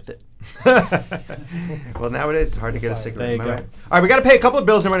so worth it." Well, nowadays it's hard to get a cigarette. There you am I go. right? All right, we got to pay a couple of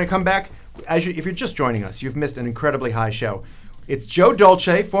bills and we're going to come back. If you're just joining us, you've missed an incredibly high show. It's Joe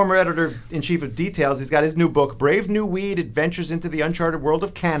Dolce, former editor-in-chief of Details. He's got his new book, Brave New Weed, Adventures into the Uncharted World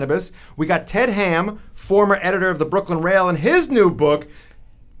of Cannabis. We got Ted Ham, former editor of the Brooklyn Rail, and his new book,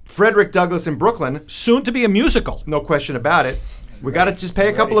 Frederick Douglass in Brooklyn. Soon to be a musical. No question about it. We got to just pay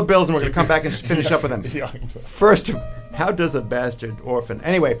a couple of bills and we're going to come back and just finish up with them. First, how does a bastard orphan?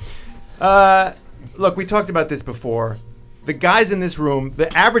 Anyway, look, we talked about this before. The guys in this room,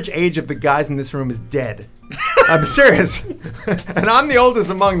 the average age of the guys in this room is dead. I'm serious. And I'm the oldest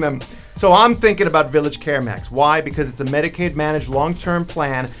among them. So I'm thinking about Village Care Max. Why? Because it's a Medicaid-managed long-term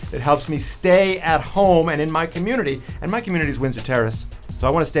plan that helps me stay at home and in my community. And my community is Windsor Terrace. So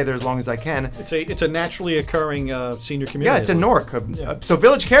I want to stay there as long as I can. It's a naturally occurring senior community. Yeah, it's a NORC. So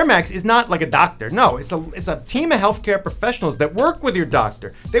Village Care Max is not like a doctor. No, it's a team of healthcare professionals that work with your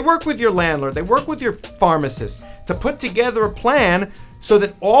doctor. They work with your landlord. They work with your pharmacist to put together a plan so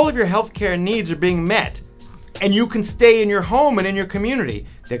that all of your healthcare needs are being met. And you can stay in your home and in your community.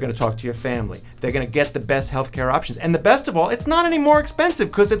 They're going to talk to your family. They're going to get the best healthcare options. And the best of all, it's not any more expensive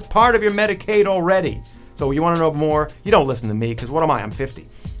because it's part of your Medicaid already. So you want to know more? You don't listen to me because what am I? I'm 50.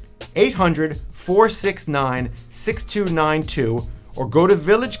 800-469-6292 or go to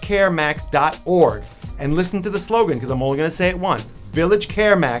villagecaremax.org and listen to the slogan because I'm only going to say it once. Village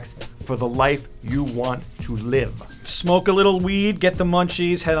Care Max for the life you want to live. Smoke a little weed, get the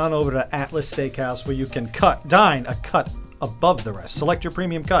munchies, head on over to Atlas Steakhouse where you can dine a cut above the rest. Select your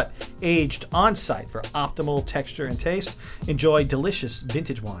premium cut, aged on-site for optimal texture and taste. Enjoy delicious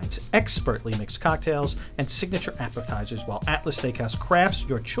vintage wines, expertly mixed cocktails, and signature appetizers while Atlas Steakhouse crafts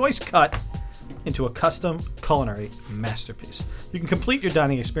your choice cut into a custom culinary masterpiece. You can complete your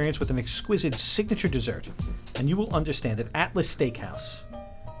dining experience with an exquisite signature dessert, and you will understand that Atlas Steakhouse,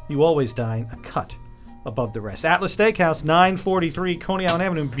 you always dine a cut above the rest. Atlas Steakhouse, 943 Coney Island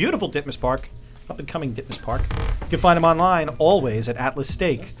Avenue, beautiful Ditmas Park, up-and-coming Ditmas Park. You can find them online always at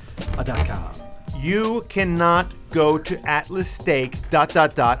atlassteak.com. You cannot go to atlassteak ...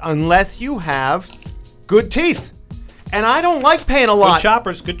 unless you have good teeth. And I don't like paying a lot.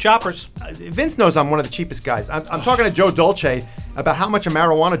 Good choppers. Vince knows I'm one of the cheapest guys. I'm talking to Joe Dolce about how much a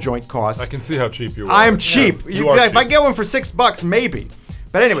marijuana joint costs. I can see how cheap you are. I'm cheap. You are if I cheap. get one for $6, maybe.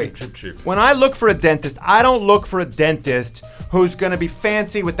 But anyway, Cheap. when I look for a dentist, I don't look for a dentist who's going to be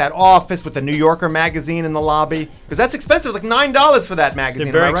fancy with that office with the New Yorker magazine in the lobby. Because that's expensive. It's like $9 for that magazine.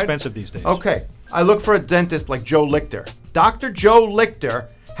 They're very am I right? expensive these days. Okay. I look for a dentist like Joe Lichter. Dr. Joe Lichter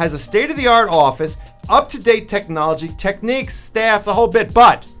has a state-of-the-art office, up-to-date technology, techniques, staff, the whole bit,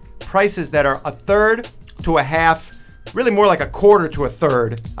 but prices that are a third to a half, really more like a quarter to a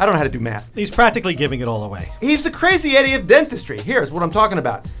third. I don't know how to do math. He's practically giving it all away. He's the crazy Eddie of dentistry. Here's what I'm talking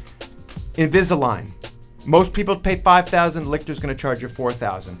about. Invisalign. Most people pay $5,000. Lichter's going to charge you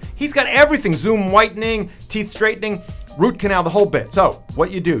 $4,000. He's got everything. Zoom whitening, teeth straightening, root canal, the whole bit. So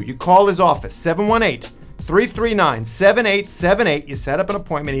what you do, you call his office, 718-339-7878. You set up an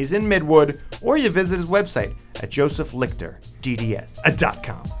appointment. He's in Midwood. Or you visit his website at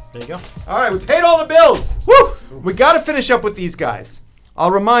josephlichterdds.com. There you go. All right, we paid all the bills. Woo! We got to finish up with these guys.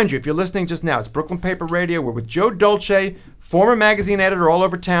 I'll remind you, if you're listening just now, it's Brooklyn Paper Radio. We're with Joe Dolce, former magazine editor all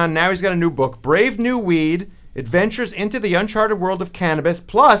over town. Now he's got a new book, Brave New Weed, adventures into the uncharted world of cannabis.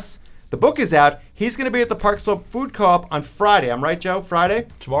 Plus, the book is out. He's going to be at the Park Slope Food Co-op on Friday. I'm right, Joe? Friday?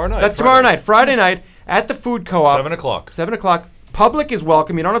 Tomorrow night. That's tomorrow night. Friday night at the Food Co-op. 7 o'clock. 7 o'clock. Public is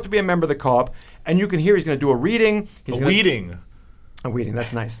welcome. You don't have to be a member of the co-op. And you can hear he's going to do a reading. A weeding. A weeding.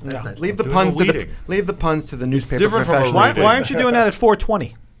 That's nice. That's nice. Leave I'm the doing puns a to weeding. leave the puns to the newspaper different from a professionals. reading. Why aren't you doing that at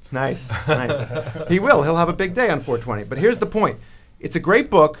 420? Nice. He will. He'll have a big day on 420. But here's the point. It's a great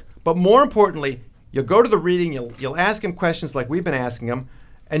book, but more importantly, you'll go to the reading, you'll ask him questions like we've been asking him.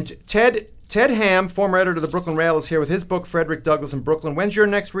 And Ted Ham, former editor of the Brooklyn Rail, is here with his book, Frederick Douglass in Brooklyn. When's your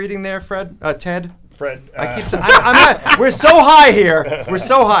next reading there, Ted? Fred, I keep saying, I'm not, we're so high here. We're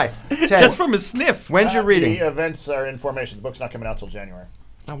so high. Ted, Just from a sniff. when's your reading? The events are in formation. The book's not coming out till January.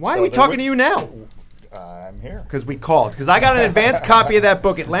 Now, why So are we there talking would- to you now? I'm here. Because we called. Because I got an advance copy of that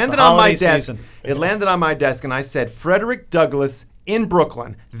book. It landed the on my holiday desk. season. It landed on my desk, and I said, Frederick Douglass in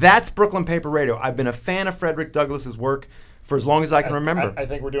Brooklyn. That's Brooklyn Paper Radio. I've been a fan of Frederick Douglass's work for as long as I can remember. I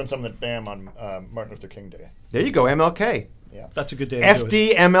think we're doing something at BAM on Martin Luther King Day. There you go, MLK. Yeah. That's a good day to do it.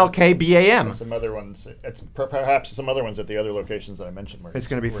 FD, MLK, BAM. Some other ones. It's perhaps some other ones at the other locations that I mentioned. Where It's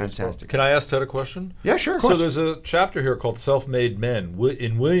going to be where it's fantastic. Can I ask Ted a question? Yeah, sure. So there's a chapter here called Self-Made Men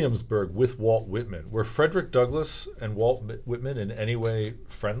in Williamsburg with Walt Whitman. Were Frederick Douglass and Walt Whitman in any way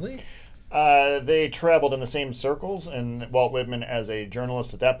friendly? They traveled in the same circles, and Walt Whitman, as a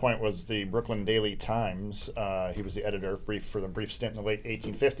journalist at that point, was the Brooklyn Daily Times. He was the editor for the brief stint in the late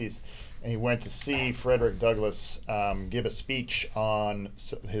 1850s, and he went to see Frederick Douglass give a speech on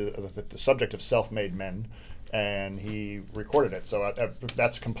the subject of self-made men, and he recorded it. So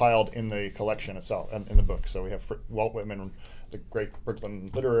that's compiled in the collection itself, in the book. So we have Walt Whitman, the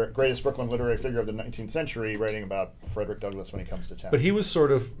greatest Brooklyn literary figure of the 19th century, writing about Frederick Douglass when he comes to town. But he was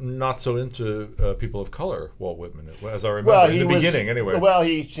sort of not so into people of color, Walt Whitman, as I remember, in the beginning anyway. Well,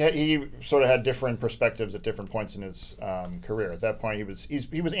 he sort of had different perspectives at different points in his career. At that point, he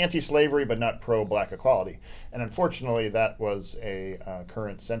was anti-slavery but not pro-black equality, and unfortunately, that was a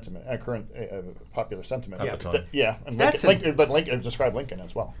current popular sentiment At the time. And Lincoln described Lincoln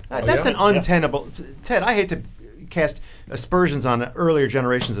as well. That's yeah? an untenable. Ted, I hate to cast aspersions on earlier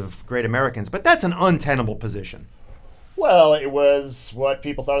generations of great Americans, but that's an untenable position. Well, it was what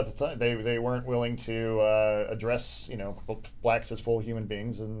people thought at the time. They weren't willing to address, blacks as full human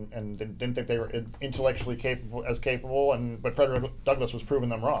beings, and didn't think they were intellectually capable. But Frederick Douglass was proving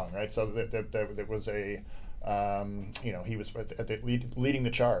them wrong, right? So that was a, he was leading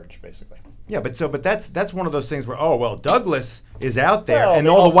the charge, basically. Yeah, but that's one of those things where, Douglass is out there, Well, and they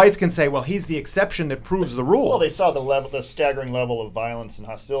all the also- whites can say, well, he's the exception that proves the rule. Well, they saw the staggering level of violence and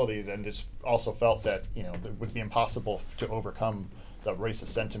hostility, and just also felt that it would be impossible to overcome the racist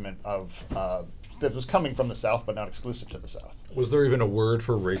sentiment of that was coming from the South, but not exclusive to the South. Was there even a word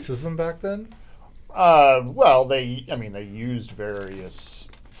for racism back then? Well, they used various.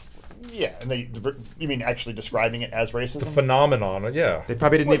 Yeah, and you mean actually describing it as racism? The phenomenon, yeah. They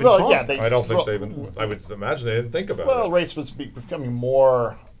probably didn't even call it. I don't think they even. I would imagine they didn't think about Well, it. race was becoming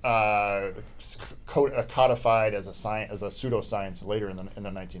more codified as a science, as a pseudoscience later in the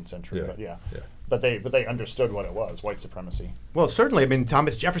 19th century. Yeah, But they understood what it was: white supremacy. Well, certainly. I mean,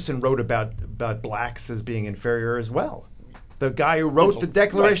 Thomas Jefferson wrote about blacks as being inferior as well. The guy who wrote the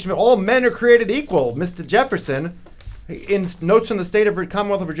Declaration of all men are created equal, Mr. Jefferson, in Notes on the State of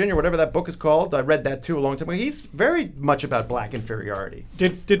Commonwealth of Virginia, whatever that book is called. I read that too a long time ago. He's very much about black inferiority.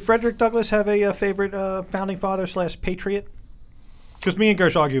 Did Frederick Douglass have a favorite founding father / patriot? Because me and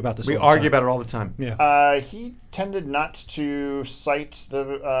Gersh argue about this. We all the argue time. about it all the time. Yeah. He tended not to cite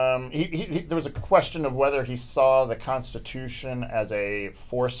the. There was a question of whether he saw the Constitution as a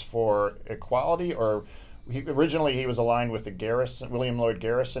force for equality, or originally he was aligned with the William Lloyd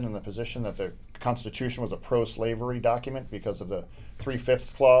Garrison, in the position that the Constitution was a pro-slavery document because of the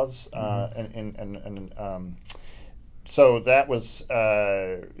 3/5 clause, so that was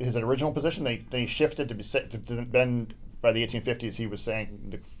his original position. They shifted to then. By the 1850s, he was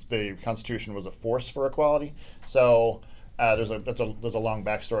saying the Constitution was a force for equality. So there's a long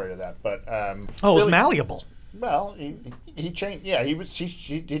backstory to that. But it was malleable. Well, he changed. Yeah,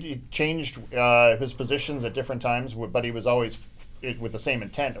 he changed his positions at different times, but he was always with the same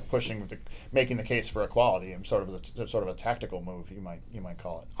intent of making the case for equality, and sort of a tactical move, you might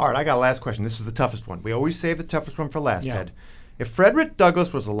call it. All right, I got a last question. This is the toughest one. We always save the toughest one for last, Yeah. Ted. If Frederick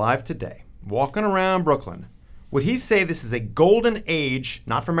Douglass was alive today, walking around Brooklyn, would he say this is a golden age,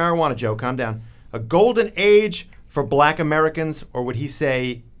 not for marijuana, Joe, calm down, a golden age for black Americans, or would he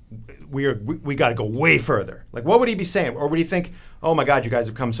say we got to go way further? Like, what would he be saying? Or would he think, oh my God, you guys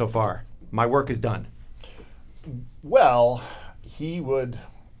have come so far. My work is done. Well, he would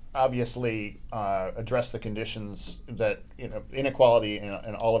obviously address the conditions that, inequality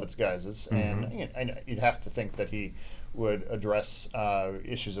in all of its guises, and you'd have to think that he would address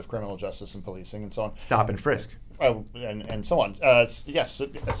issues of criminal justice and policing and so on. Stop and frisk. And so on. Yes.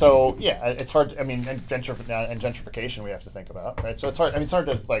 So yeah, it's hard. And gentrification we have to think about, right? So it's hard. It's hard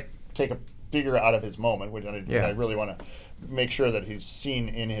to take a figure out of his moment, which I really want to make sure that he's seen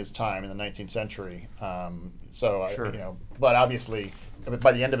in his time in the 19th century. But obviously,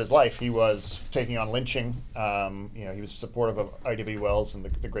 by the end of his life, he was taking on lynching. He was supportive of Ida B. Wells and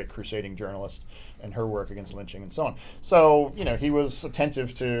the great crusading journalist and her work against lynching and so on. So, he was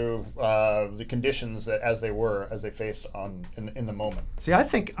attentive to the conditions as they faced in the moment. See, I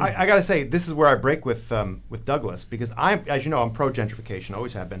think I got to say this is where I break with Douglas, because as you know, I'm pro gentrification,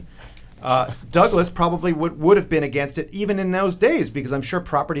 always have been. Douglas probably would have been against it even in those days, because I'm sure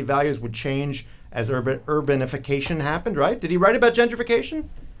property values would change as urbanification happened, right? Did he write about gentrification?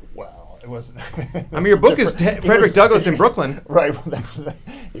 Well, it wasn't. I mean, your book is Frederick Douglass in Brooklyn. Right. Well,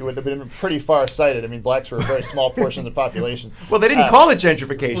 he would have been pretty far-sighted. I mean, blacks were a very small portion of the population. Well, they didn't call it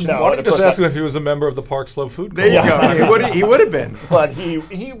gentrification. No, Why don't you just ask him if he was a member of the Park Slope Food Club? There you go. He would have been. But he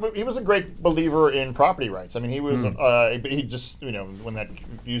was a great believer in property rights. I mean, he was he just when that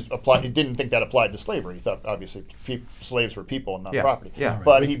applied, he didn't think that applied to slavery. He thought obviously slaves were people and not property. Yeah.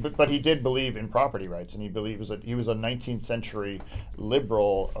 Right. But he did believe in property rights, and he was a 19th century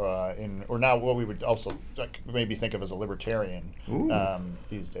liberal or now what we would also maybe think of as a libertarian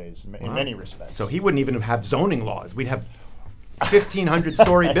these days in many respects. So he wouldn't even have zoning laws. We'd have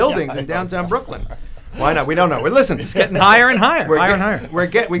 1,500-story buildings in downtown Brooklyn. Why not? We don't know. Listen, It's getting higher and higher. We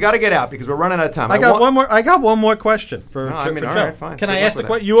got to get out because we're running out of time. I got one more question for all Joe. right, fine. Can Good I luck ask the with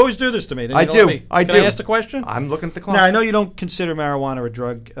question? You always do this to me. I do. Can I ask the question? I'm looking at the clock. Now, I know you don't consider marijuana a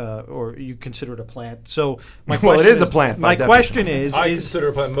drug, or you consider it a plant. So my question Well, it is a plant, by My definition. question is, I consider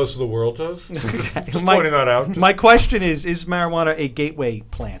a plant. Most of the world does. Just my- pointing that out. My question is marijuana a gateway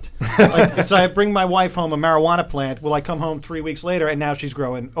plant? So I bring my wife home a marijuana plant. Will I come home 3 weeks later and now she's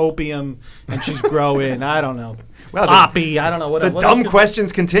growing opium and she's growing, I don't know, poppy, I don't know. The dumb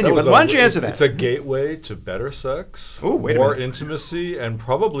questions continue. But why don't you answer that? It's a gateway to better sex, Ooh, wait a more minute. intimacy, and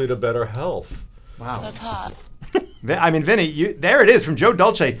probably to better health. Wow. That's hot. I mean, Vinny, there it is from Joe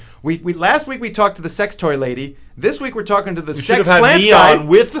Dolce. We last week we talked to the sex toy lady. This week we're talking to the We should sex have had plant me guy. on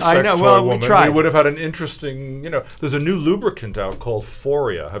with the sex I know. toy Well, woman. we tried. We would have had an interesting, there's a new lubricant out called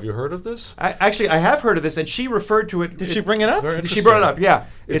Foria. Have you heard of this? I have heard of this, and she referred to it. Did she bring it up? Very She interesting. brought it up. Yeah,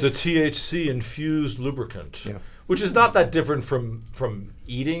 It's a THC infused lubricant, Yeah. which is not that different from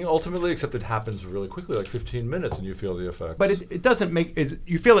eating ultimately, except it happens really quickly, like 15 minutes, and you feel the effects. But it doesn't make it.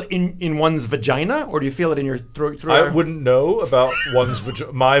 You feel it in one's vagina, or do you feel it in your throat? I wouldn't know about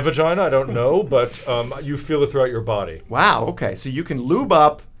my vagina. I don't know, but you feel it throughout your body, Wow. Okay. So you can lube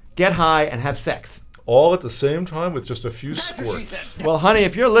up, get high, and have sex. all at the same time with just a few squirts. Well, honey,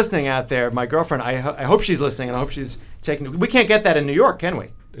 if you're listening out there, my girlfriend, I hope she's listening, and I hope she's taking. We can't get that in New York, can we?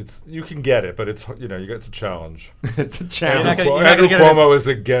 You can get it, but it's it's a challenge. It's a challenge. Andrew Cuomo is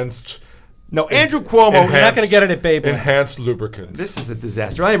against No, Andrew Cuomo. You're not going to get it at Babe. enhanced lubricants. This is a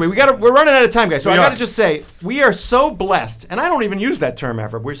disaster. Anyway, we're running out of time, guys. So I got to just say, we are so blessed, and I don't even use that term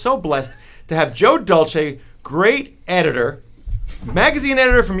ever. We're so blessed to have Joe Dolce, great editor, magazine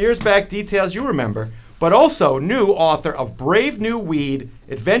editor from years back, Details you remember, but also new author of Brave New Weed,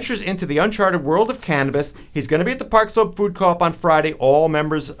 Adventures into the Uncharted World of Cannabis. He's going to be at the Park Slope Food Co-op on Friday. All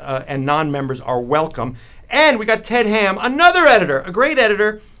members and non-members are welcome. And we got Ted Ham, another editor, a great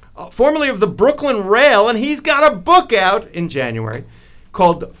editor, formerly of the Brooklyn Rail, and he's got a book out in January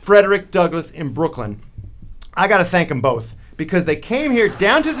called Frederick Douglass in Brooklyn. I got to thank them both because they came here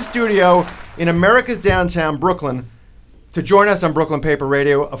down to the studio in America's downtown Brooklyn to join us on Brooklyn Paper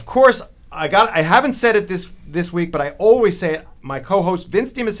Radio. Of course, I haven't said it this week, but I always say it. My co-host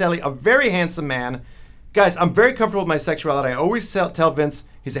Vince DiMaselli, a very handsome man. Guys, I'm very comfortable with my sexuality. I always tell Vince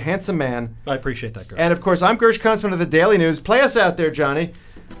he's a handsome man. I appreciate that, girl. And of course, I'm Gersh Kunstman of the Daily News. Play us out there, Johnny.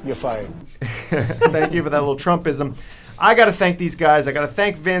 You're fired. Thank you for that little Trumpism. I got to thank these guys. I got to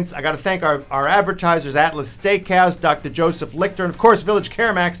thank Vince. I got to thank our advertisers, Atlas Steakhouse, Dr. Joseph Lichter, and of course, Village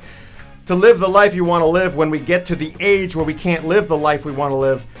Caramax, to live the life you want to live when we get to the age where we can't live the life we want to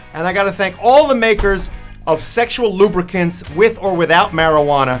live. And I got to thank all the makers of sexual lubricants with or without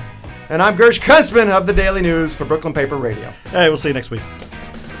marijuana. And I'm Gersh Kunstman of the Daily News for Brooklyn Paper Radio. Hey, we'll see you next week.